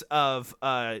evidence of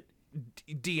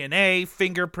DNA,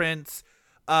 fingerprints.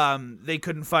 They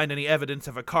couldn't find any evidence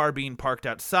of a car being parked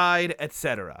outside,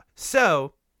 etc.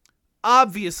 So,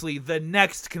 obviously, the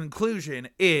next conclusion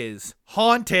is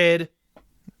haunted.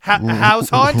 House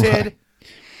haunted.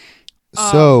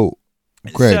 So,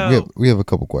 Greg, we have a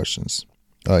couple questions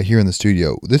here in the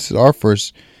studio. This is our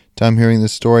first time hearing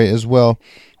this story as well.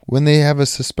 When they have a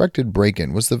suspected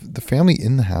break-in, was the family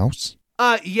in the house?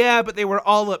 Yeah, but they were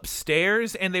all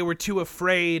upstairs, and they were too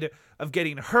afraid of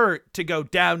getting hurt to go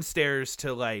downstairs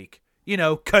to,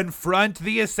 confront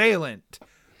the assailant.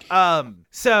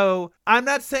 So I'm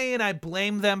not saying I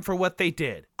blame them for what they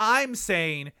did. I'm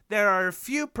saying there are a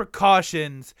few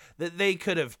precautions that they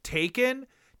could have taken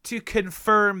to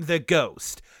confirm the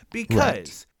ghost.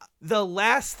 Because the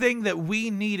last thing that we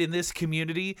need in this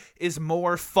community is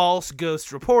more false ghost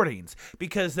reportings,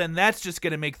 because then that's just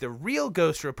going to make the real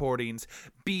ghost reportings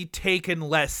be taken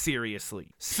less seriously.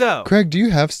 So, Craig, do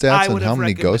you have stats on how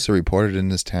many ghosts are reported in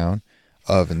this town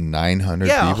of 900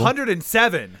 people? Yeah,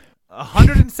 107.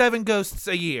 107 ghosts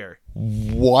a year.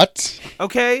 What?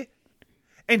 Okay.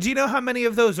 And do you know how many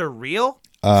of those are real?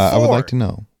 4. I would like to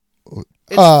know.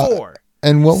 It's 4.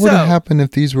 And what would have happened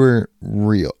if these were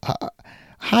real?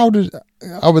 I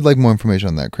would like more information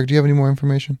on that. Craig, do you have any more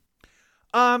information?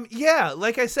 Yeah,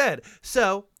 like I said.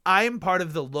 So, I am part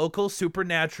of the local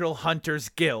Supernatural Hunters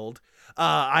Guild.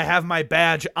 I have my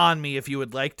badge on me if you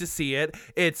would like to see it.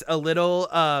 It's a little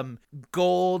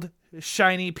gold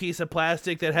shiny piece of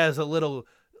plastic that has a little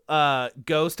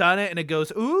ghost on it, and it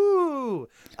goes, ooh.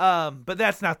 But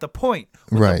that's not the point.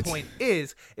 What the point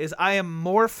is I am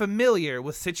more familiar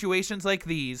with situations like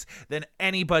these than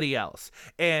anybody else.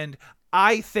 And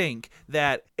I think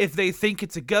that if they think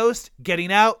it's a ghost,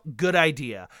 getting out, good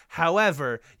idea.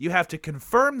 However, you have to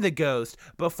confirm the ghost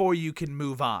before you can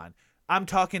move on. I'm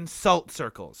talking salt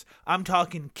circles. I'm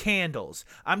talking candles.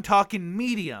 I'm talking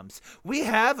mediums. We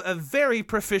have a very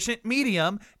proficient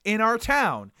medium in our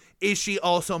town. Is she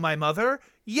also my mother?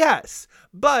 Yes.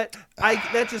 But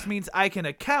that just means I can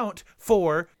account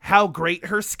for how great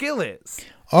her skill is.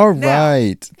 All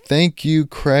right. Thank you,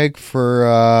 Craig, for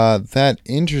that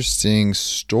interesting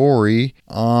story.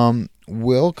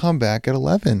 We'll come back at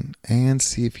 11 and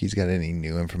see if he's got any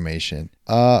new information.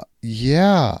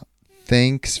 Yeah.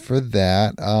 Thanks for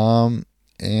that.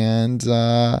 And,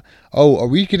 are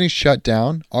we getting shut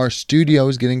down? Our studio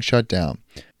is getting shut down.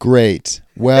 Great.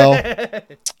 Well,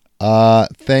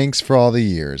 thanks for all the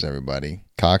years, everybody.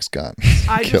 Cox gun.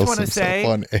 I just want to say,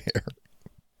 on air.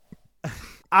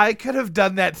 I could have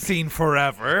done that scene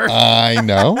forever. I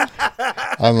know.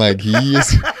 I'm like,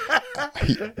 I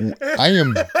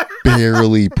am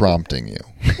barely prompting you.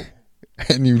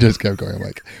 And you just kept going. I'm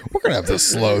like, we're going to have to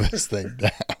slow this thing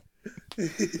down.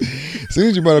 As soon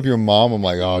as you brought up your mom, I'm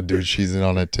like, oh, dude, she's in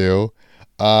on it too.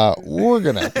 We're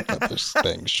going to have to cut this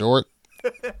thing short.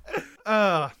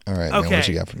 All right, okay. Man, what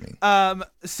you got for me?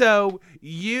 So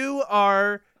you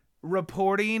are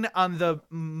reporting on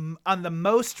the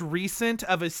most recent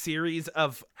of a series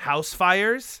of house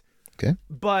fires. Okay.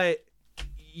 But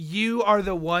you are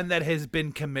the one that has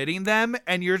been committing them,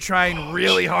 and you're trying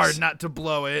really hard not to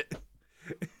blow it.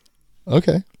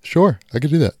 Okay, sure. I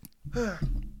could do that.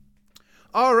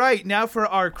 All right, now for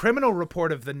our criminal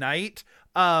report of the night.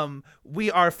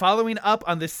 We are following up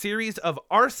on the series of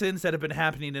arsons that have been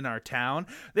happening in our town.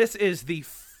 This is the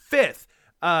fifth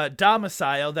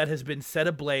domicile that has been set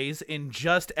ablaze in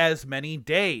just as many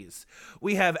days.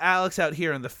 We have Alex out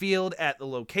here in the field at the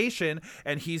location,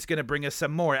 and he's going to bring us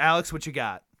some more. Alex, what you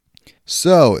got?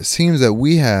 So it seems that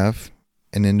we have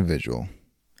an individual,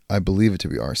 I believe it to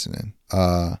be arson,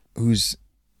 who's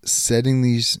setting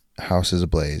these houses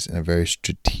ablaze in a very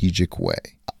strategic way.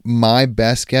 My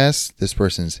best guess, this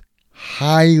person's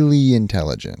highly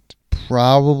intelligent,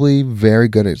 probably very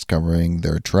good at covering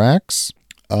their tracks.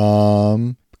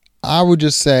 I would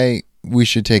just say we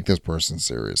should take this person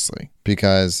seriously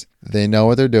because they know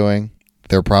what they're doing.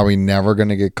 They're probably never going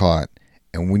to get caught,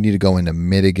 and we need to go into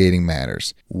mitigating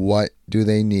matters. What do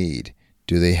they need?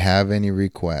 Do they have any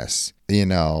requests? Do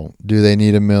they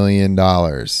need $1 million,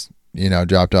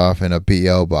 dropped off in a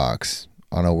PO box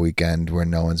on a weekend where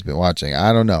no one's been watching?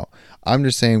 I don't know. I'm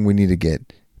just saying we need to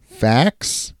get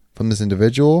facts from this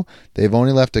individual. They've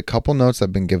only left a couple notes that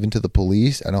have been given to the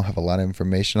police. I don't have a lot of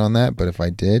information on that, but if I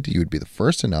did, you would be the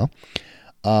first to know.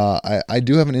 I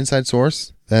do have an inside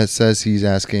source that says he's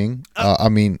asking,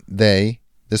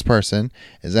 this person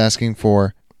is asking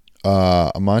for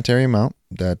a monetary amount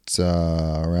that's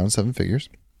around 7 figures,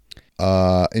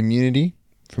 immunity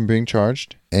from being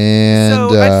charged, and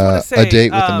a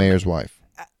date with the mayor's wife.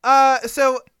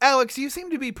 So, Alex, you seem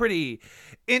to be pretty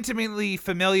intimately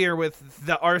familiar with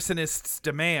the arsonist's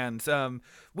demands.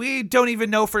 We don't even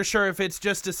know for sure if it's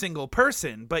just a single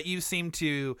person, but you seem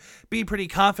to be pretty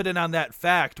confident on that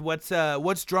fact. What's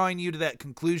drawing you to that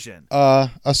conclusion? A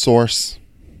source.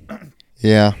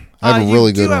 Yeah, I have a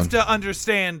really good one.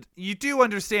 You do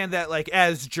understand that, like,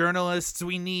 as journalists,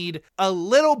 we need a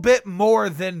little bit more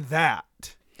than that.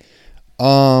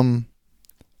 I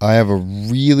have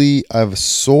a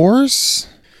source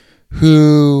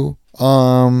who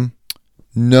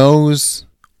knows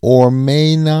or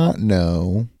may not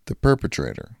know the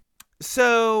perpetrator.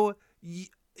 So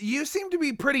you seem to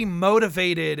be pretty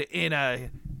motivated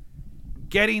in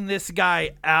getting this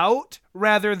guy out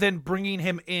rather than bringing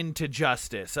him into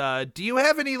justice. Do you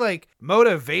have any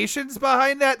motivations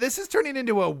behind that? This is turning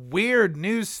into a weird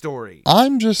news story.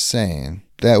 I'm just saying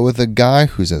that with a guy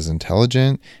who's as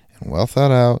intelligent and well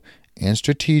thought out and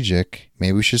strategic,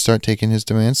 maybe we should start taking his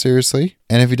demands seriously.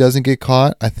 And if he doesn't get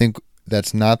caught, I think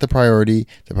that's not the priority.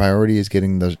 The priority is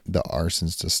getting the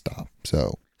arsons to stop.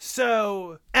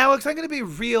 So, Alex, I'm going to be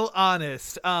real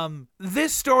honest.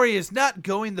 This story is not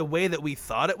going the way that we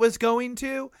thought it was going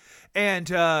to. And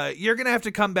you're going to have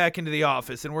to come back into the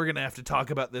office, and we're going to have to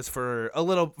talk about this for a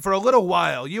little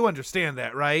while. You understand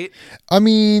that, right? I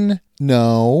mean,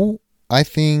 no. I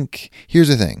think, here's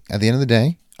the thing. At the end of the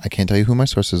day, I can't tell you who my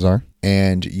sources are,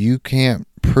 and you can't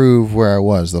prove where I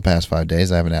was the past 5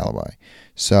 days. I have an alibi.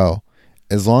 So,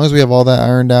 as long as we have all that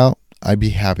ironed out, I'd be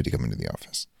happy to come into the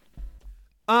office.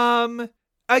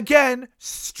 Again,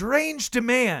 strange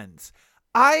demands.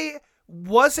 I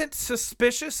wasn't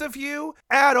suspicious of you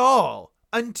at all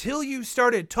until you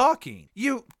started talking.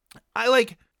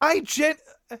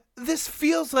 This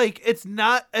feels like it's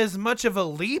not as much of a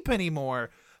leap anymore,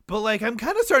 but I'm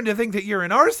kind of starting to think that you're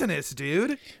an arsonist,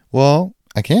 dude. Well,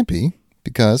 I can't be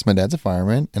because my dad's a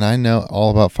fireman and I know all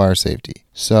about fire safety.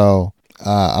 So,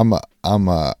 I'm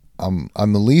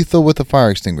lethal with a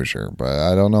fire extinguisher, but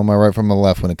I don't know my right from my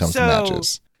left when it comes to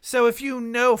matches. So if you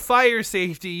know fire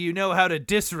safety, you know how to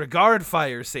disregard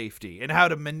fire safety and how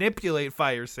to manipulate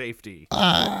fire safety.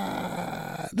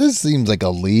 This seems like a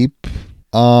leap.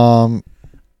 Do I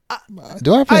have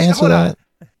to answer that?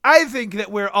 I think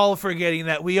that we're all forgetting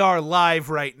that we are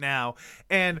live right now,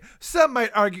 and some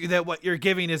might argue that what you're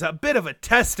giving is a bit of a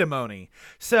testimony.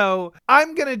 So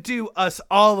I'm going to do us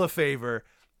all a favor.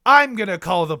 I'm going to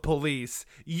call the police.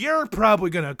 You're probably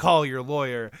going to call your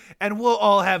lawyer. And we'll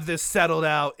all have this settled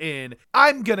out in,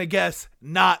 I'm going to guess,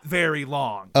 not very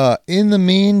long. In the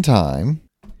meantime,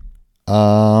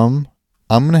 I'm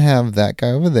going to have that guy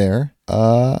over there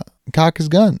cock his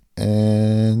gun.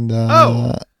 And,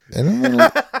 Oh. and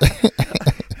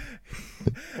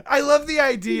I love the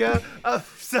idea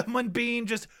of someone being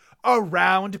just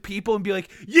around people and be like,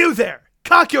 you there,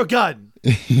 cock your gun.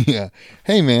 yeah.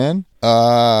 Hey, man,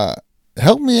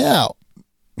 help me out.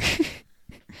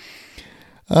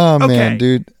 Oh, Okay. man,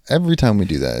 dude. Every time we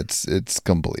do that, it's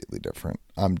completely different.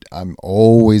 I'm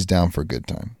always down for a good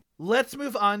time. Let's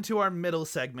move on to our middle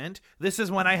segment. This is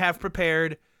one I have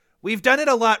prepared. We've done it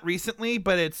a lot recently,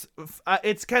 but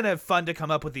it's kind of fun to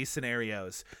come up with these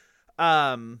scenarios.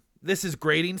 This is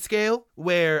grading scale,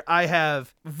 where I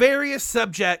have various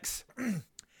subjects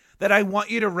that I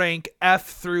want you to rank F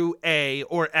through A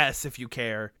or S if you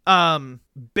care,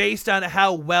 based on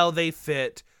how well they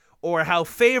fit or how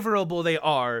favorable they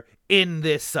are in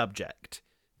this subject.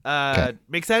 Okay.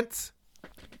 Make sense?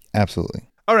 Absolutely.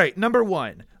 All right, number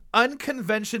 1.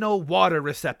 Unconventional water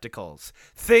receptacles.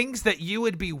 Things that you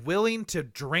would be willing to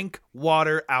drink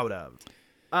water out of.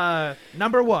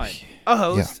 Number 1. A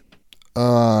hose. Yeah.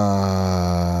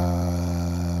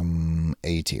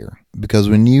 A tier. Because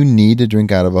when you need to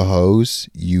drink out of a hose,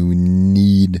 you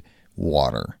need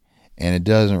water. And it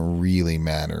doesn't really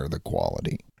matter the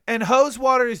quality. And hose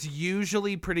water is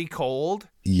usually pretty cold.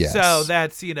 Yes. So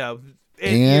that's,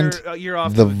 And you're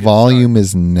off the to a good volume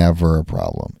is never a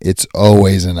problem. It's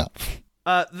always enough.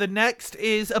 start. The next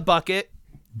is a bucket.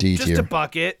 D Just a tier.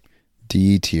 bucket.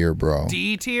 D tier, bro.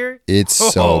 D tier? It's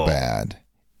so bad.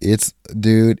 It's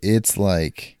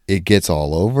like it gets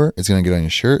all over. It's going to get on your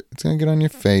shirt. It's going to get on your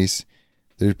face.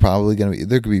 There's probably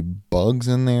there could be bugs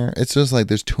in there. It's just like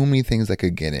there's too many things that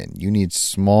could get in. You need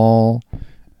small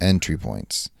entry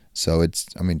points. So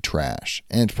trash.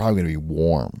 And it's probably going to be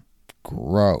warm.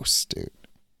 Gross, dude.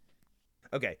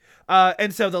 Okay.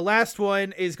 And so the last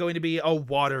one is going to be a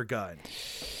water gun.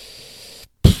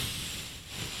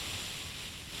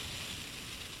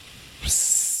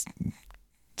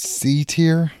 C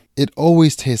tier. It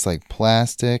always tastes like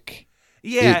plastic.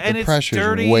 Yeah, and the it's pressure's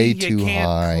dirty. way You too can't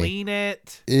high. clean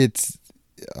it. It's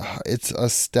a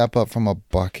step up from a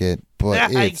bucket,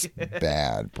 but I it's get it.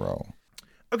 bad, bro.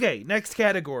 Okay, next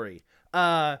category.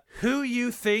 Who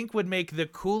you think would make the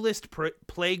coolest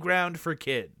playground for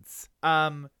kids?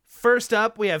 First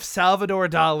up, we have Salvador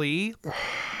Dali.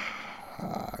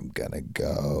 I'm gonna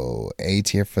go A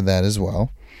tier for that as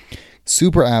well.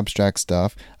 Super abstract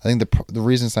stuff. I think the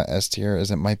reason it's not S tier is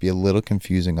it might be a little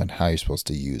confusing on how you're supposed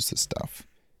to use the stuff.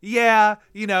 Yeah,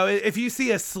 if you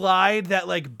see a slide that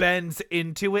like bends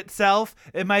into itself,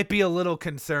 it might be a little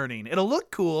concerning. It'll look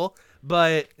cool,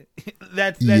 but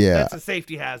that's a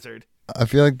safety hazard. I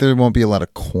feel like there won't be a lot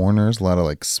of corners, a lot of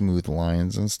like smooth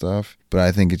lines and stuff. But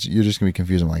I think you're just gonna be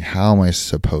confused. I'm like, how am I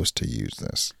supposed to use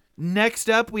this? Next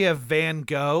up, we have Van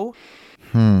Gogh.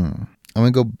 I'm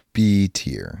gonna go B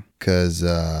tier because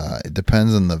it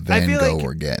depends on the Van Gogh like,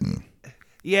 we're getting.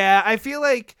 Yeah, I feel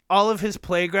like all of his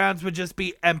playgrounds would just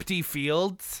be empty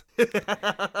fields.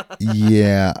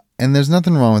 Yeah, and there's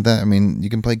nothing wrong with that. I mean, you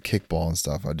can play kickball and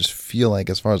stuff. I just feel like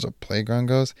as far as a playground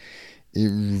goes, it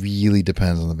really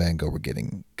depends on the Van Gogh we're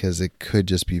getting because it could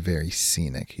just be very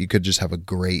scenic. You could just have a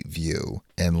great view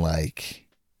and like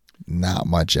not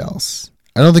much else.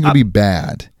 I don't think it'd be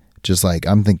bad. Just like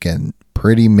I'm thinking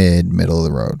pretty middle of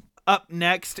the road. Up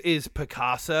next is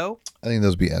Picasso. I think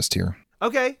those would be S tier.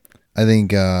 Okay. I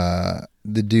think the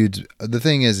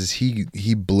thing is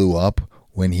he blew up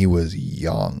when he was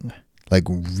young, like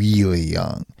really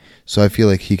young. So I feel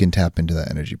like he can tap into that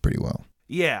energy pretty well.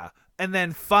 Yeah. And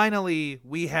then finally,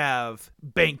 we have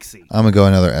Banksy. I'm going to go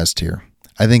another S tier.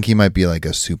 I think he might be like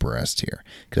a super S tier.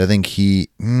 Because I think I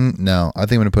think I'm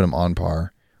going to put him on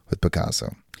par with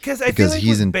Picasso. Because I feel like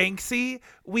with Banksy,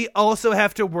 we also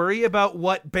have to worry about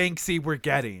what Banksy we're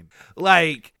getting.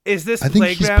 Like, is this playground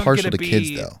going to be... I think he's partial to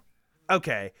kids, though.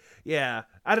 Okay. Yeah.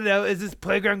 I don't know. Is this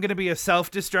playground going to be a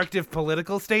self-destructive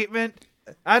political statement?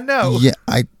 I don't know. Yeah,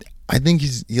 I think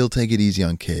he'll take it easy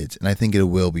on kids, and I think it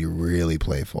will be really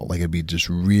playful. Like, it'd be just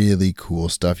really cool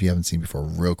stuff you haven't seen before,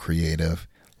 real creative,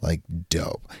 like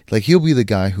dope. Like, he'll be the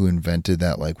guy who invented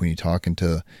that, like, when you talk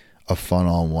into a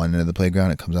funnel on one end of the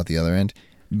playground, it comes out the other end.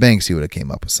 Banksy would have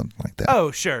came up with something like that.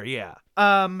 Oh, sure, yeah.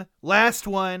 Last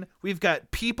one, we've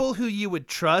got people who you would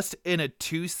trust in a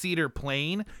 2-seater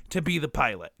plane to be the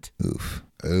pilot. Oof.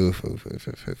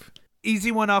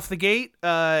 Easy one off the gate,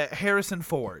 Harrison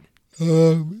Ford.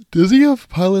 Does he have a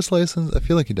pilot's license? I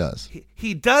feel like he does.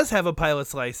 He does have a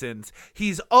pilot's license.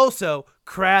 He's also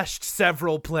crashed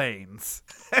several planes.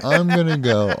 I'm going to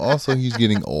go. Also, he's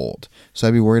getting old. So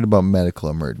I'd be worried about medical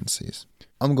emergencies.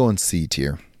 I'm going C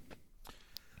tier.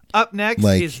 Up next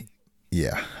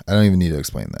Yeah, I don't even need to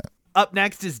explain that. Up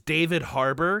next is David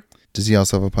Harbour. Does he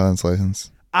also have a pilot's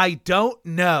license? I don't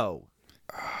know.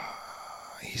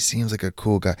 He seems like a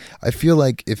cool guy. I feel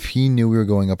like if he knew we were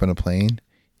going up in a plane,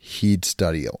 he'd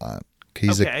study a lot.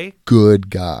 He's a good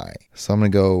guy. So I'm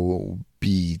going to go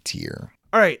B tier.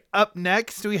 All right. Up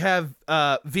next, we have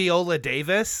Viola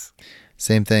Davis.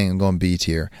 Same thing. I'm going B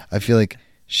tier. I feel like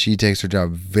she takes her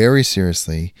job very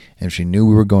seriously, and if she knew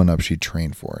we were going up, she'd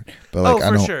train for it. But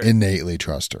I don't innately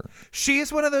trust her.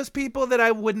 She's one of those people that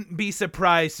I wouldn't be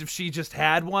surprised if she just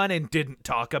had one and didn't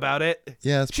talk about it.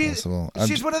 Yeah, that's possible.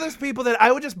 She's one of those people that I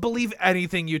would just believe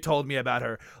anything you told me about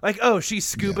her. Like, oh, she's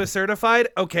scuba certified?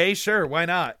 Okay, sure, why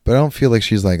not? But I don't feel like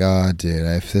she's like, dude,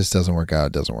 if this doesn't work out,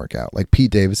 it doesn't work out. Like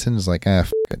Pete Davidson is like,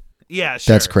 f it. Yeah,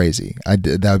 sure. That's crazy.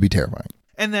 That would be terrifying.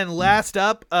 And then last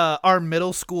up, our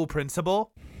middle school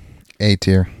principal. A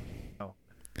tier.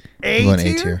 A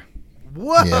tier?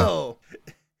 Whoa.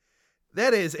 Yeah.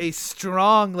 That is a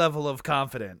strong level of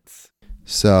confidence.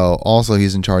 So, also,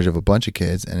 he's in charge of a bunch of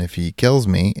kids, and if he kills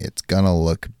me, it's going to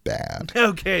look bad.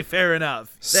 Okay, fair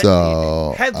enough.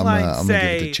 So, I'm going to give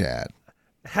it to Chad.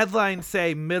 Headlines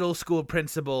say middle school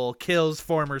principal kills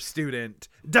former student.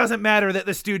 Doesn't matter that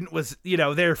the student was,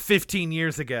 there 15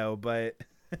 years ago, but...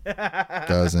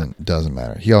 doesn't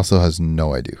matter. He also has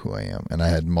no idea who I am, and I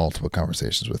had multiple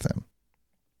conversations with him.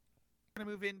 We're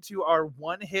gonna move into our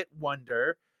one-hit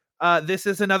wonder. This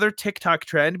is another TikTok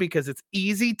trend because it's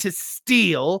easy to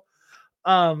steal.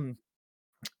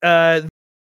 This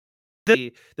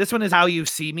one is how you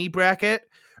see me bracket,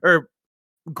 or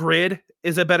grid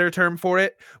is a better term for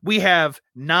it. We have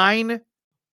 9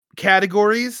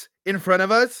 categories in front of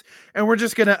us, and we're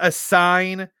just gonna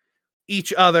assign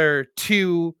each other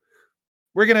to,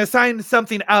 we're going to assign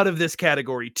something out of this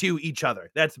category to each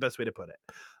other. That's the best way to put it.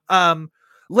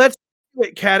 Let's do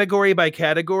it category by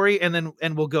category, and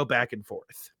we'll go back and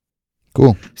forth.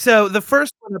 Cool. So the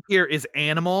first one up here is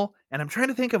animal, and I'm trying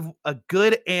to think of a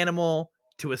good animal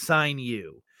to assign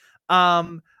you.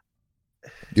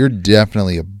 You're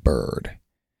definitely a bird.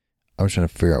 I was trying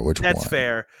to figure out which one. That's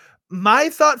fair. My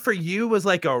thought for you was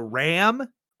like a ram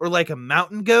or like a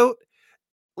mountain goat.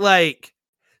 Like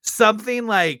something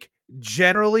like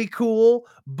generally cool,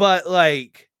 but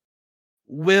like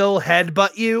will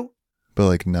headbutt you. But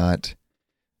like not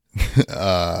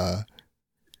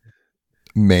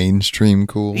mainstream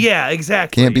cool. Yeah,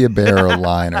 exactly. Can't be a bear or a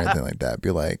lion or anything like that.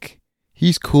 Be like,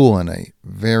 he's cool in a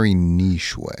very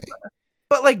niche way.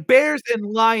 But like bears and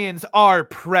lions are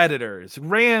predators.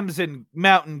 Rams and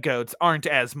mountain goats aren't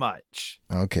as much.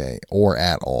 Okay, or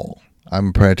at all. I'm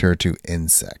a predator to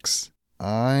insects.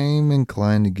 I'm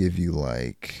inclined to give you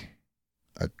like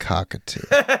a cockatoo.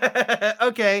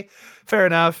 Okay, fair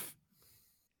enough.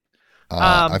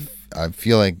 I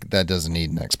feel like that doesn't need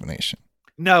an explanation.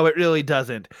 No, it really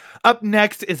doesn't. Up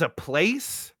next is a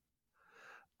place.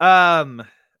 I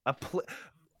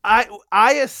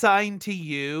assign to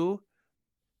you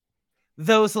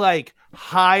those like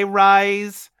high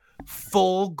rise,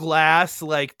 full glass,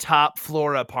 like top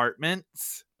floor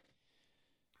apartments.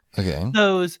 Okay.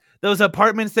 Those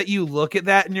apartments that you look at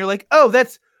that and you're like, oh,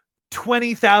 that's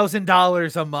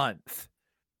 $20,000 a month.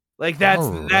 Like that's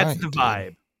the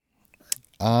vibe.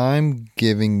 I'm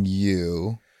giving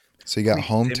you. So you got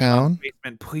hometown.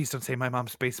 Please don't say my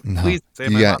mom's basement. No. Please don't say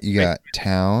my mom's basement. You got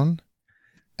town,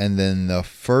 and then the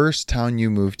first town you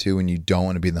move to when you don't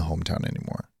want to be in the hometown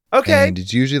anymore. Okay. And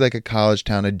it's usually like a college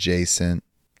town adjacent.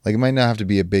 Like it might not have to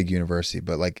be a big university,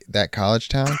 but like that college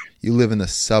town, you live in the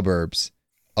suburbs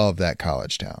of that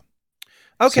college town.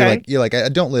 Okay. So you're like, I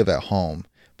don't live at home,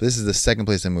 but this is the second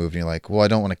place I moved. And you're like, well, I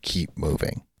don't want to keep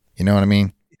moving. You know what I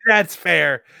mean? That's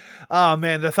fair. Oh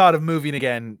man, the thought of moving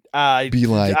again. Be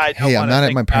like, hey, I'm not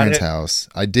at my parents' house.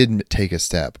 I did take a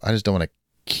step. I just don't want to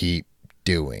keep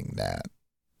doing that.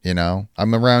 You know,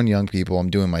 I'm around young people.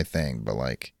 I'm doing my thing, but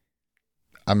like,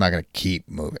 I'm not going to keep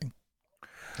moving.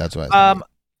 That's what I think.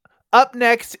 Up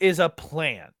next is a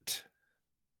plant.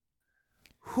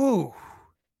 Whew.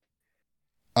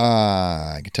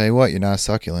 I can tell you what, you're not a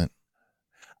succulent.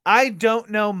 I don't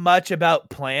know much about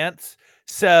plants,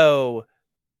 so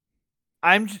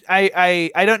I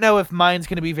don't know if mine's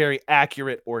going to be very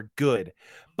accurate or good.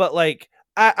 But like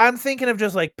I'm thinking of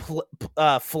just like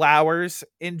flowers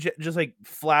just like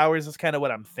flowers is kind of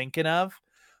what I'm thinking of.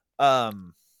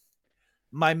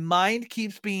 My mind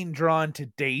keeps being drawn to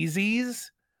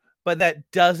daisies, but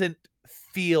that doesn't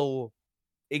feel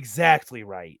exactly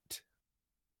right.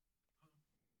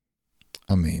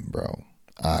 I mean, bro,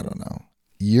 I don't know.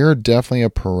 You're definitely a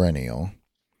perennial.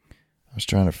 I was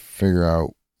trying to figure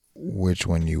out which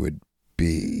one you would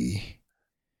be.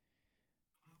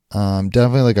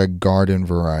 Definitely like a garden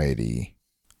variety.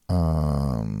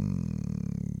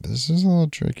 This is a little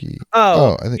tricky.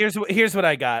 Oh, I think here's what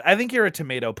I got. I think you're a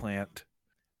tomato plant.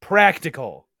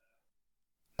 Practical.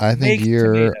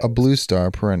 you're tomatoes. a blue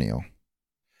star perennial.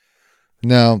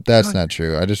 No, that's not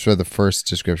true. I just read the first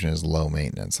description as low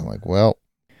maintenance. I'm like, well,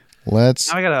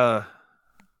 let's. I gotta.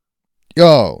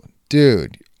 Yo,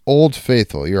 dude, Old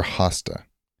Faithful, you're a hosta.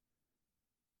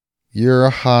 You're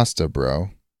a hosta, bro.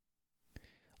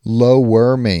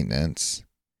 Lower maintenance,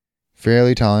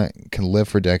 fairly tolerant, can live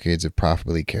for decades if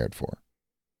properly cared for.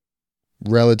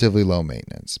 Relatively low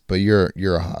maintenance, but you're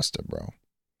a hosta, bro.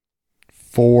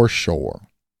 For sure.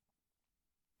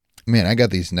 Man, I got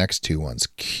these next two ones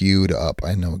queued up.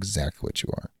 I know exactly what you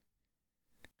are.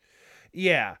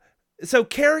 Yeah. So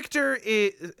character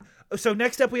is. So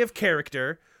next up we have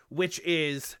character, which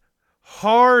is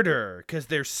harder because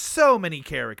there's so many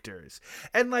characters,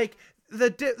 and like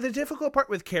the difficult part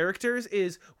with characters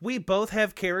is we both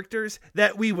have characters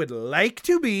that we would like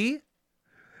to be,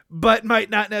 but might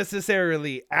not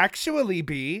necessarily actually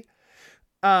be.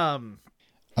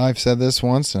 I've said this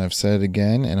once and I've said it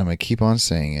again, and I'm going to keep on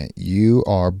saying it. You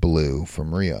are Blue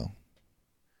from Rio.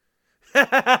 The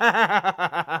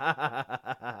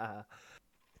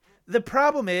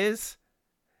problem is,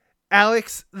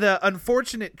 Alex, the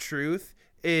unfortunate truth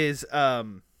is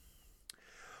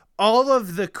all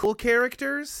of the cool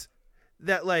characters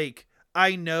that like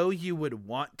I know you would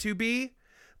want to be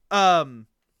are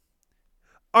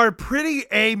pretty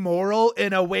amoral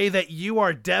in a way that you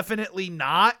are definitely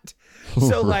not.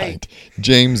 So right. like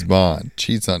James Bond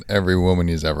cheats on every woman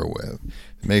he's ever with.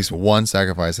 Makes one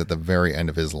sacrifice at the very end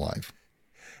of his life.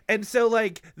 And so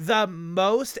like the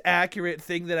most accurate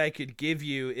thing that I could give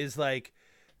you is like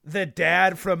the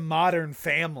dad from Modern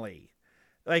Family,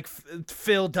 like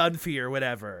Phil Dunphy or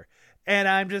whatever. And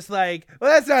I'm just like,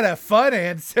 well, that's not a fun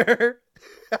answer.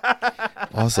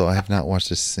 Also, I have not watched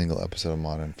a single episode of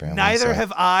Modern Family. Neither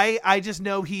have I. I just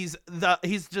know he's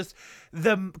just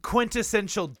the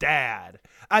quintessential dad.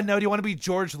 I know. Do you want to be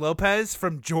George Lopez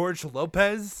from George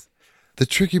Lopez? The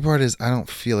tricky part is I don't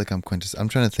feel like I'm I'm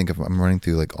trying to think of, I'm running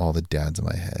through like all the dads in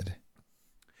my head.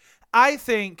 I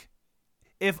think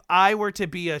if I were to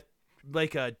be a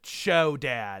show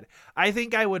dad, I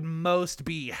think I would most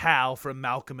be Hal from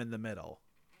Malcolm in the Middle.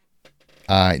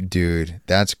 Dude,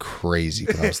 that's crazy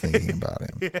because I was thinking about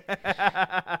him.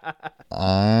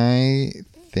 I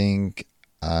think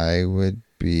I would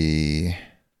be,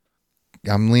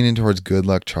 I'm leaning towards Good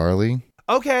Luck Charlie.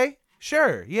 Okay,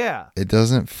 sure, yeah. It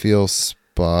doesn't feel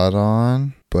spot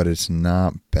on, but it's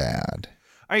not bad.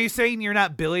 Are you saying you're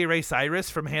not Billy Ray Cyrus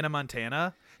from Hannah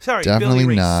Montana? Sorry, Definitely Billy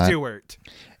Ray not. Stewart.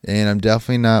 And I'm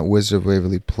definitely not Wizard of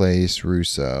Waverly Place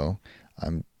Russo.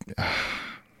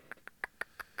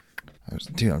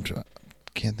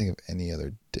 Can't think of any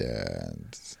other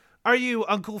dads. Are you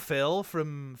Uncle Phil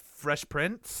from Fresh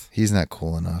Prince? He's not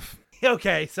cool enough.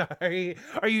 Okay, sorry.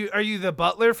 Are you the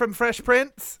butler from Fresh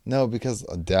Prince? No, because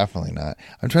definitely not.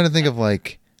 I'm trying to think of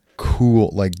like cool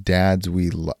like dads we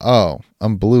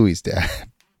I'm Bluey's dad.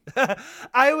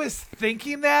 I was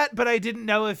thinking that, but I didn't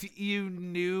know if you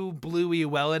knew Bluey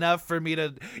well enough for me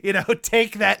to,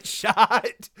 take that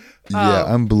shot. Yeah,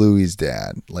 I'm Bluey's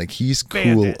dad. Like he's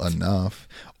Bandit. Cool enough.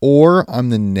 Or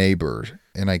I'm the neighbor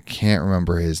and I can't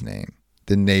remember his name.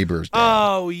 The neighbor's dad.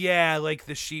 Oh yeah, like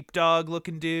the sheepdog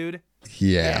looking dude.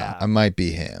 Yeah, I might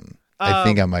be him. I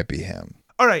think I might be him.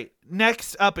 All right,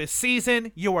 next up is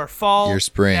season. Your fall. Your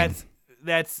spring.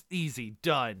 That's easy.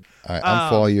 Done. All right, I'm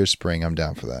fall, your spring. I'm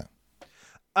down for that.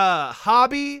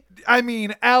 Hobby. I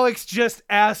mean, Alex just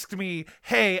asked me,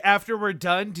 hey, after we're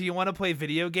done, do you want to play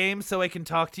video games so I can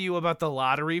talk to you about the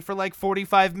lottery for like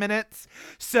 45 minutes?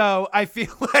 So I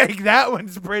feel like that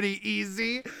one's pretty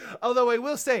easy. Although I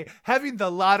will say, having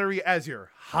the lottery as your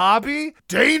hobby,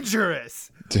 dangerous.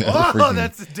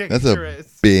 That's dangerous. That's a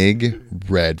big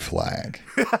red flag.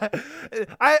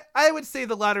 I would say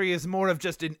the lottery is more of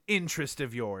just an interest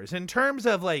of yours. In terms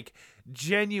of like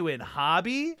genuine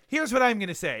hobby, here's what I'm going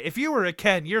to say. If you were a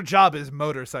Ken, your job is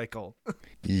motorcycle.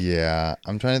 Yeah,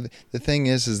 I'm trying to. The thing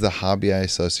is the hobby I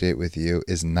associate with you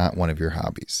is not one of your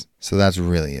hobbies. So that's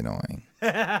really annoying.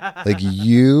 Like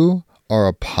you are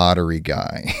a pottery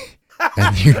guy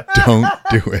and you don't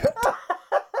do it.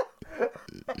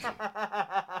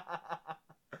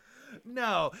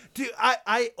 No, dude,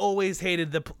 I always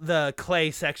hated the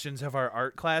clay sections of our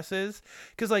art classes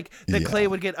because like the clay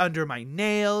would get under my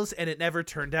nails and it never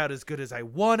turned out as good as I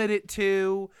wanted it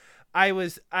to. I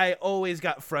always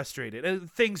got frustrated.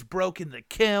 And things broke in the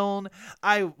kiln.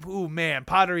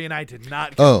 Pottery and I did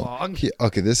not get along.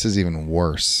 Okay, this is even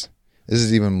worse. This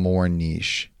is even more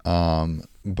niche.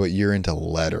 But you're into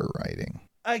letter writing.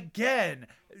 Again,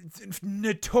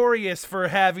 notorious for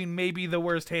having maybe the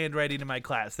worst handwriting in my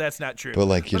class. That's not true. But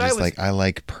like I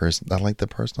like the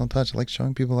personal touch. I like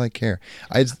showing people I care.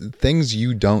 Things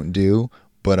you don't do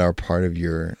but are part of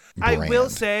your brand. I will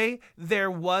say there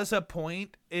was a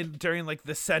point during like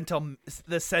the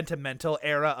sentimental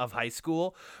era of high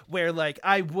school where like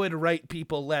I would write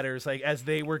people letters like as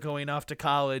they were going off to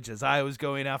college, as I was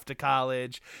going off to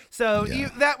college. So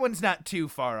that one's not too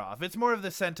far off. It's more of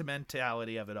the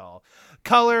sentimentality of it all.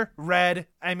 Color, red.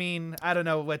 I mean, I don't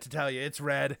know what to tell you. It's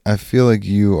red. I feel like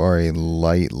you are a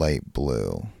light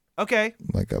blue. Okay.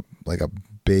 Like a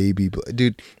baby blue.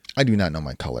 Dude, I do not know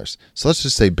my colors. So let's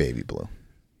just say baby blue.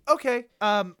 Okay.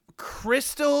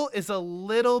 Crystal is a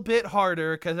little bit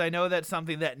harder because I know that's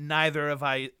something that neither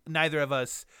of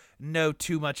us know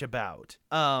too much about.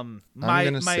 I'm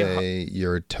gonna say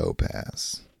you're a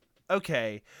topaz.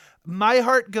 Okay. My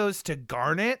heart goes to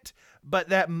garnet, but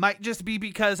that might just be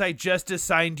because I just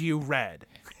assigned you red.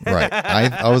 Right.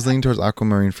 I was leaning towards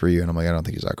aquamarine for you, and I'm like, I don't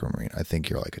think he's aquamarine. I think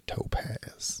you're like a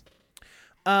topaz.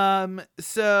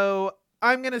 So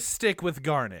I'm going to stick with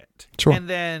garnet. Sure. And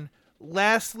then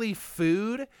lastly,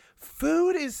 food.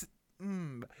 Food is,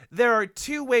 there are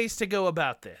two ways to go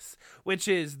about this, which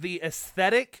is the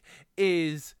aesthetic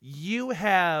is you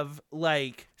have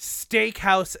like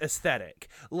steakhouse aesthetic.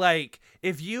 Like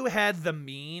if you had the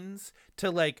means to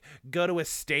like go to a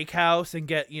steakhouse and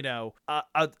get,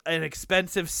 an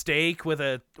expensive steak with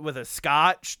a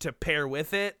scotch to pair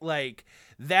with it, like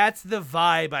that's the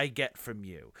vibe I get from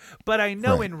you. But I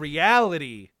know in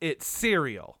reality it's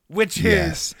cereal, which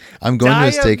is I'm going to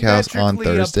a steakhouse on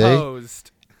Thursday.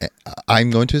 Opposed.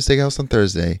 I'm going to a steakhouse on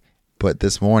Thursday, but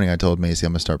this morning I told Macy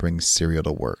I'm going to start bringing cereal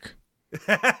to work.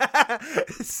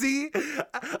 See, that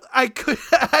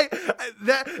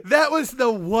was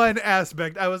the one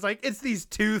aspect. I was like, it's these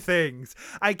two things.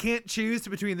 I can't choose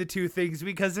between the two things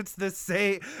because it's the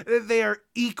same. They are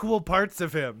equal parts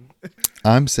of him.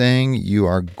 I'm saying you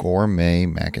are gourmet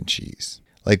mac and cheese.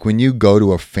 Like when you go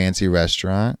to a fancy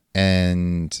restaurant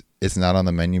and it's not on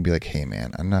the menu, be like, hey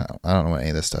man, I don't know what any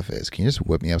of this stuff is. Can you just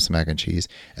whip me up some mac and cheese?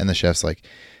 And the chef's like,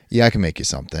 yeah, I can make you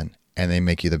something. And they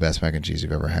make you the best mac and cheese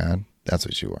you've ever had. That's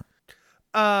what you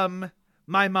are.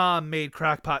 My mom made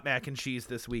crockpot mac and cheese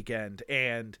this weekend,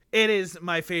 and it is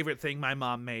my favorite thing my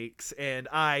mom makes, and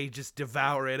I just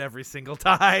devour it every single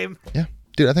time. Yeah.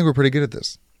 Dude, I think we're pretty good at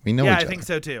this. We know each other. Yeah, I think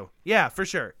so too. Yeah, for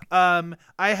sure. I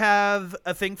have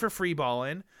a thing for free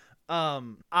balling.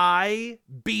 I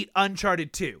beat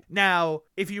Uncharted 2. Now,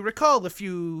 if you recall a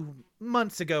few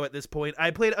months ago at this point, I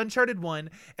played Uncharted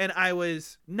 1 and I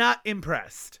was not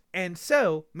impressed. And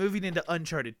so, moving into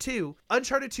Uncharted 2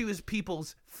 is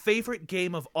people's favorite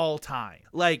game of all time.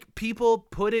 Like, people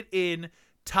put it in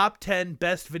top 10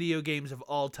 best video games of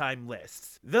all time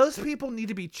lists. Those people need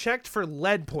to be checked for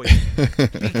lead poisoning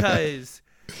because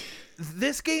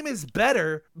this game is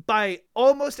better by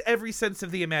almost every sense of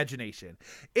the imagination.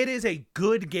 It is a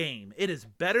good game. It is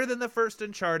better than the first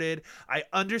Uncharted. I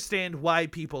understand why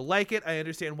people like it. I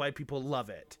understand why people love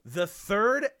it. The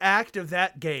third act of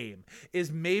that game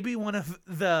is maybe one of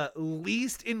the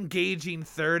least engaging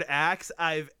third acts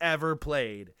I've ever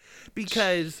played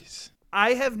because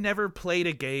I have never played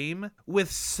a game with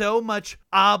so much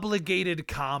obligated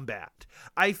combat.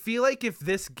 I feel like if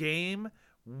this game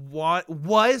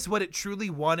was what it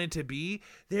truly wanted to be,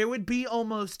 there would be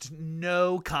almost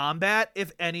no combat,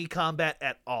 if any combat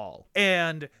at all.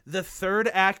 And the third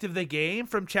act of the game,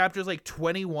 from chapters like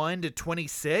 21 to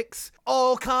 26,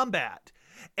 all combat.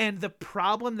 And the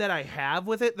problem that I have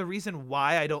with it, the reason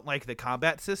why I don't like the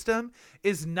combat system,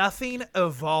 is nothing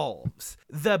evolves.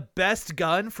 The best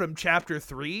gun from chapter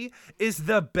 3 is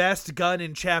the best gun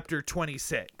in chapter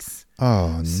 26.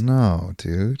 Oh no,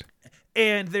 dude.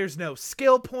 And there's no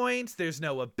skill points, there's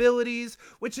no abilities,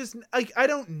 which is like, I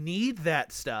don't need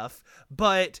that stuff,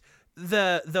 but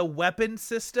the weapon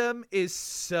system is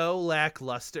so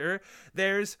lackluster.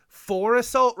 There's 4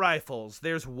 assault rifles,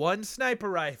 there's 1 sniper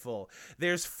rifle,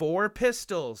 there's 4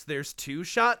 pistols, there's 2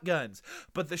 shotguns,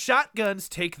 but the shotguns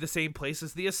take the same place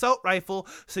as the assault rifle,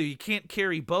 so you can't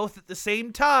carry both at the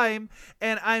same time.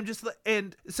 And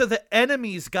so the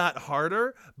enemies got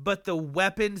harder, but the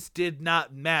weapons did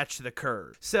not match the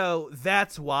curve. So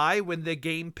that's why when the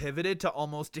game pivoted to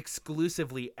almost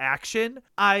exclusively action,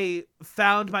 I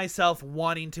found myself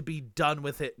wanting to be done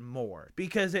with it more,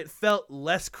 because it felt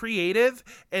less creative,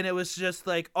 and it was just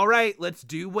like, all right, let's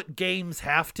do what games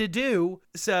have to do.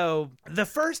 So the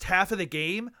first half of the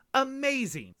game,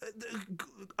 amazing.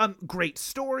 Great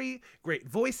story, great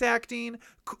voice acting,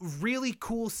 really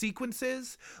cool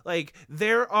sequences. Like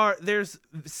there's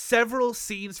several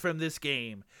scenes from this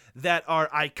game that are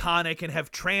iconic and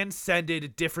have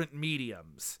transcended different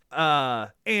mediums.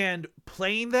 And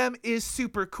playing them is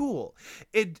super cool.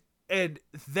 And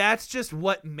that's just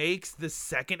what makes the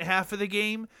second half of the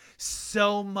game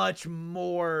so much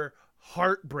more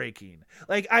heartbreaking.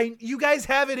 Like, you guys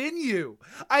have it in you.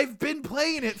 I've been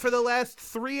playing it for the last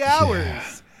 3 hours.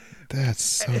 Yeah, that's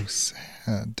so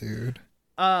sad, dude.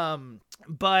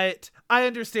 But I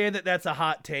understand that that's a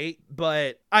hot take,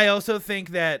 but I also think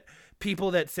that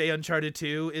people that say Uncharted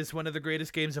 2 is one of the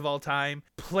greatest games of all time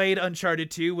played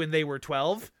Uncharted 2 when they were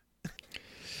 12.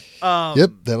 Yep,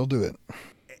 that'll do it.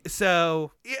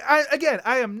 So, I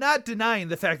am not denying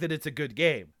the fact that it's a good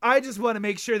game. I just want to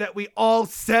make sure that we all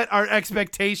set our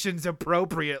expectations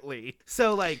appropriately.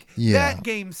 So, that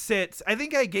game sits, I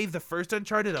think I gave the first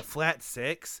Uncharted a flat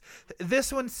 6.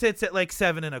 This one sits at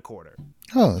 7.25.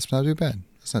 Oh, that's not too bad.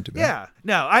 That's not too bad. Yeah.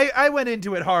 No, I went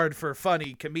into it hard for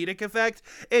funny comedic effect.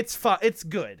 It's fun. It's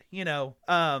good.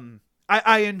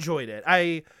 I enjoyed it.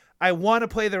 I want to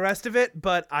play the rest of it,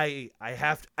 but I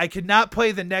could not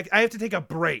play the next. I have to take a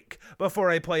break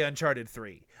before I play Uncharted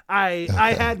 3. I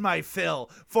had my fill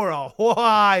for a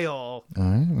while. All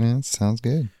right, man. Sounds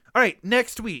good. All right,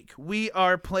 next week we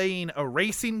are playing a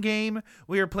racing game.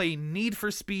 We are playing Need for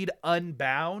Speed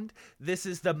Unbound. This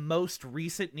is the most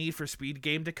recent Need for Speed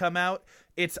game to come out.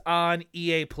 It's on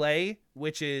EA Play,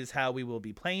 which is how we will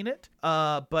be playing it.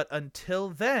 But until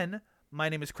then, my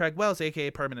name is Craig Wells,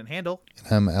 a.k.a. Permanent Handle.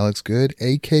 And I'm Alex Good,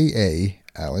 a.k.a.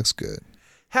 Alex Good.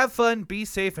 Have fun, be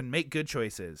safe, and make good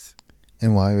choices.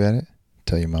 And while you're at it,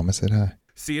 tell your mama said hi.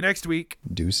 See you next week.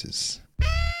 Deuces.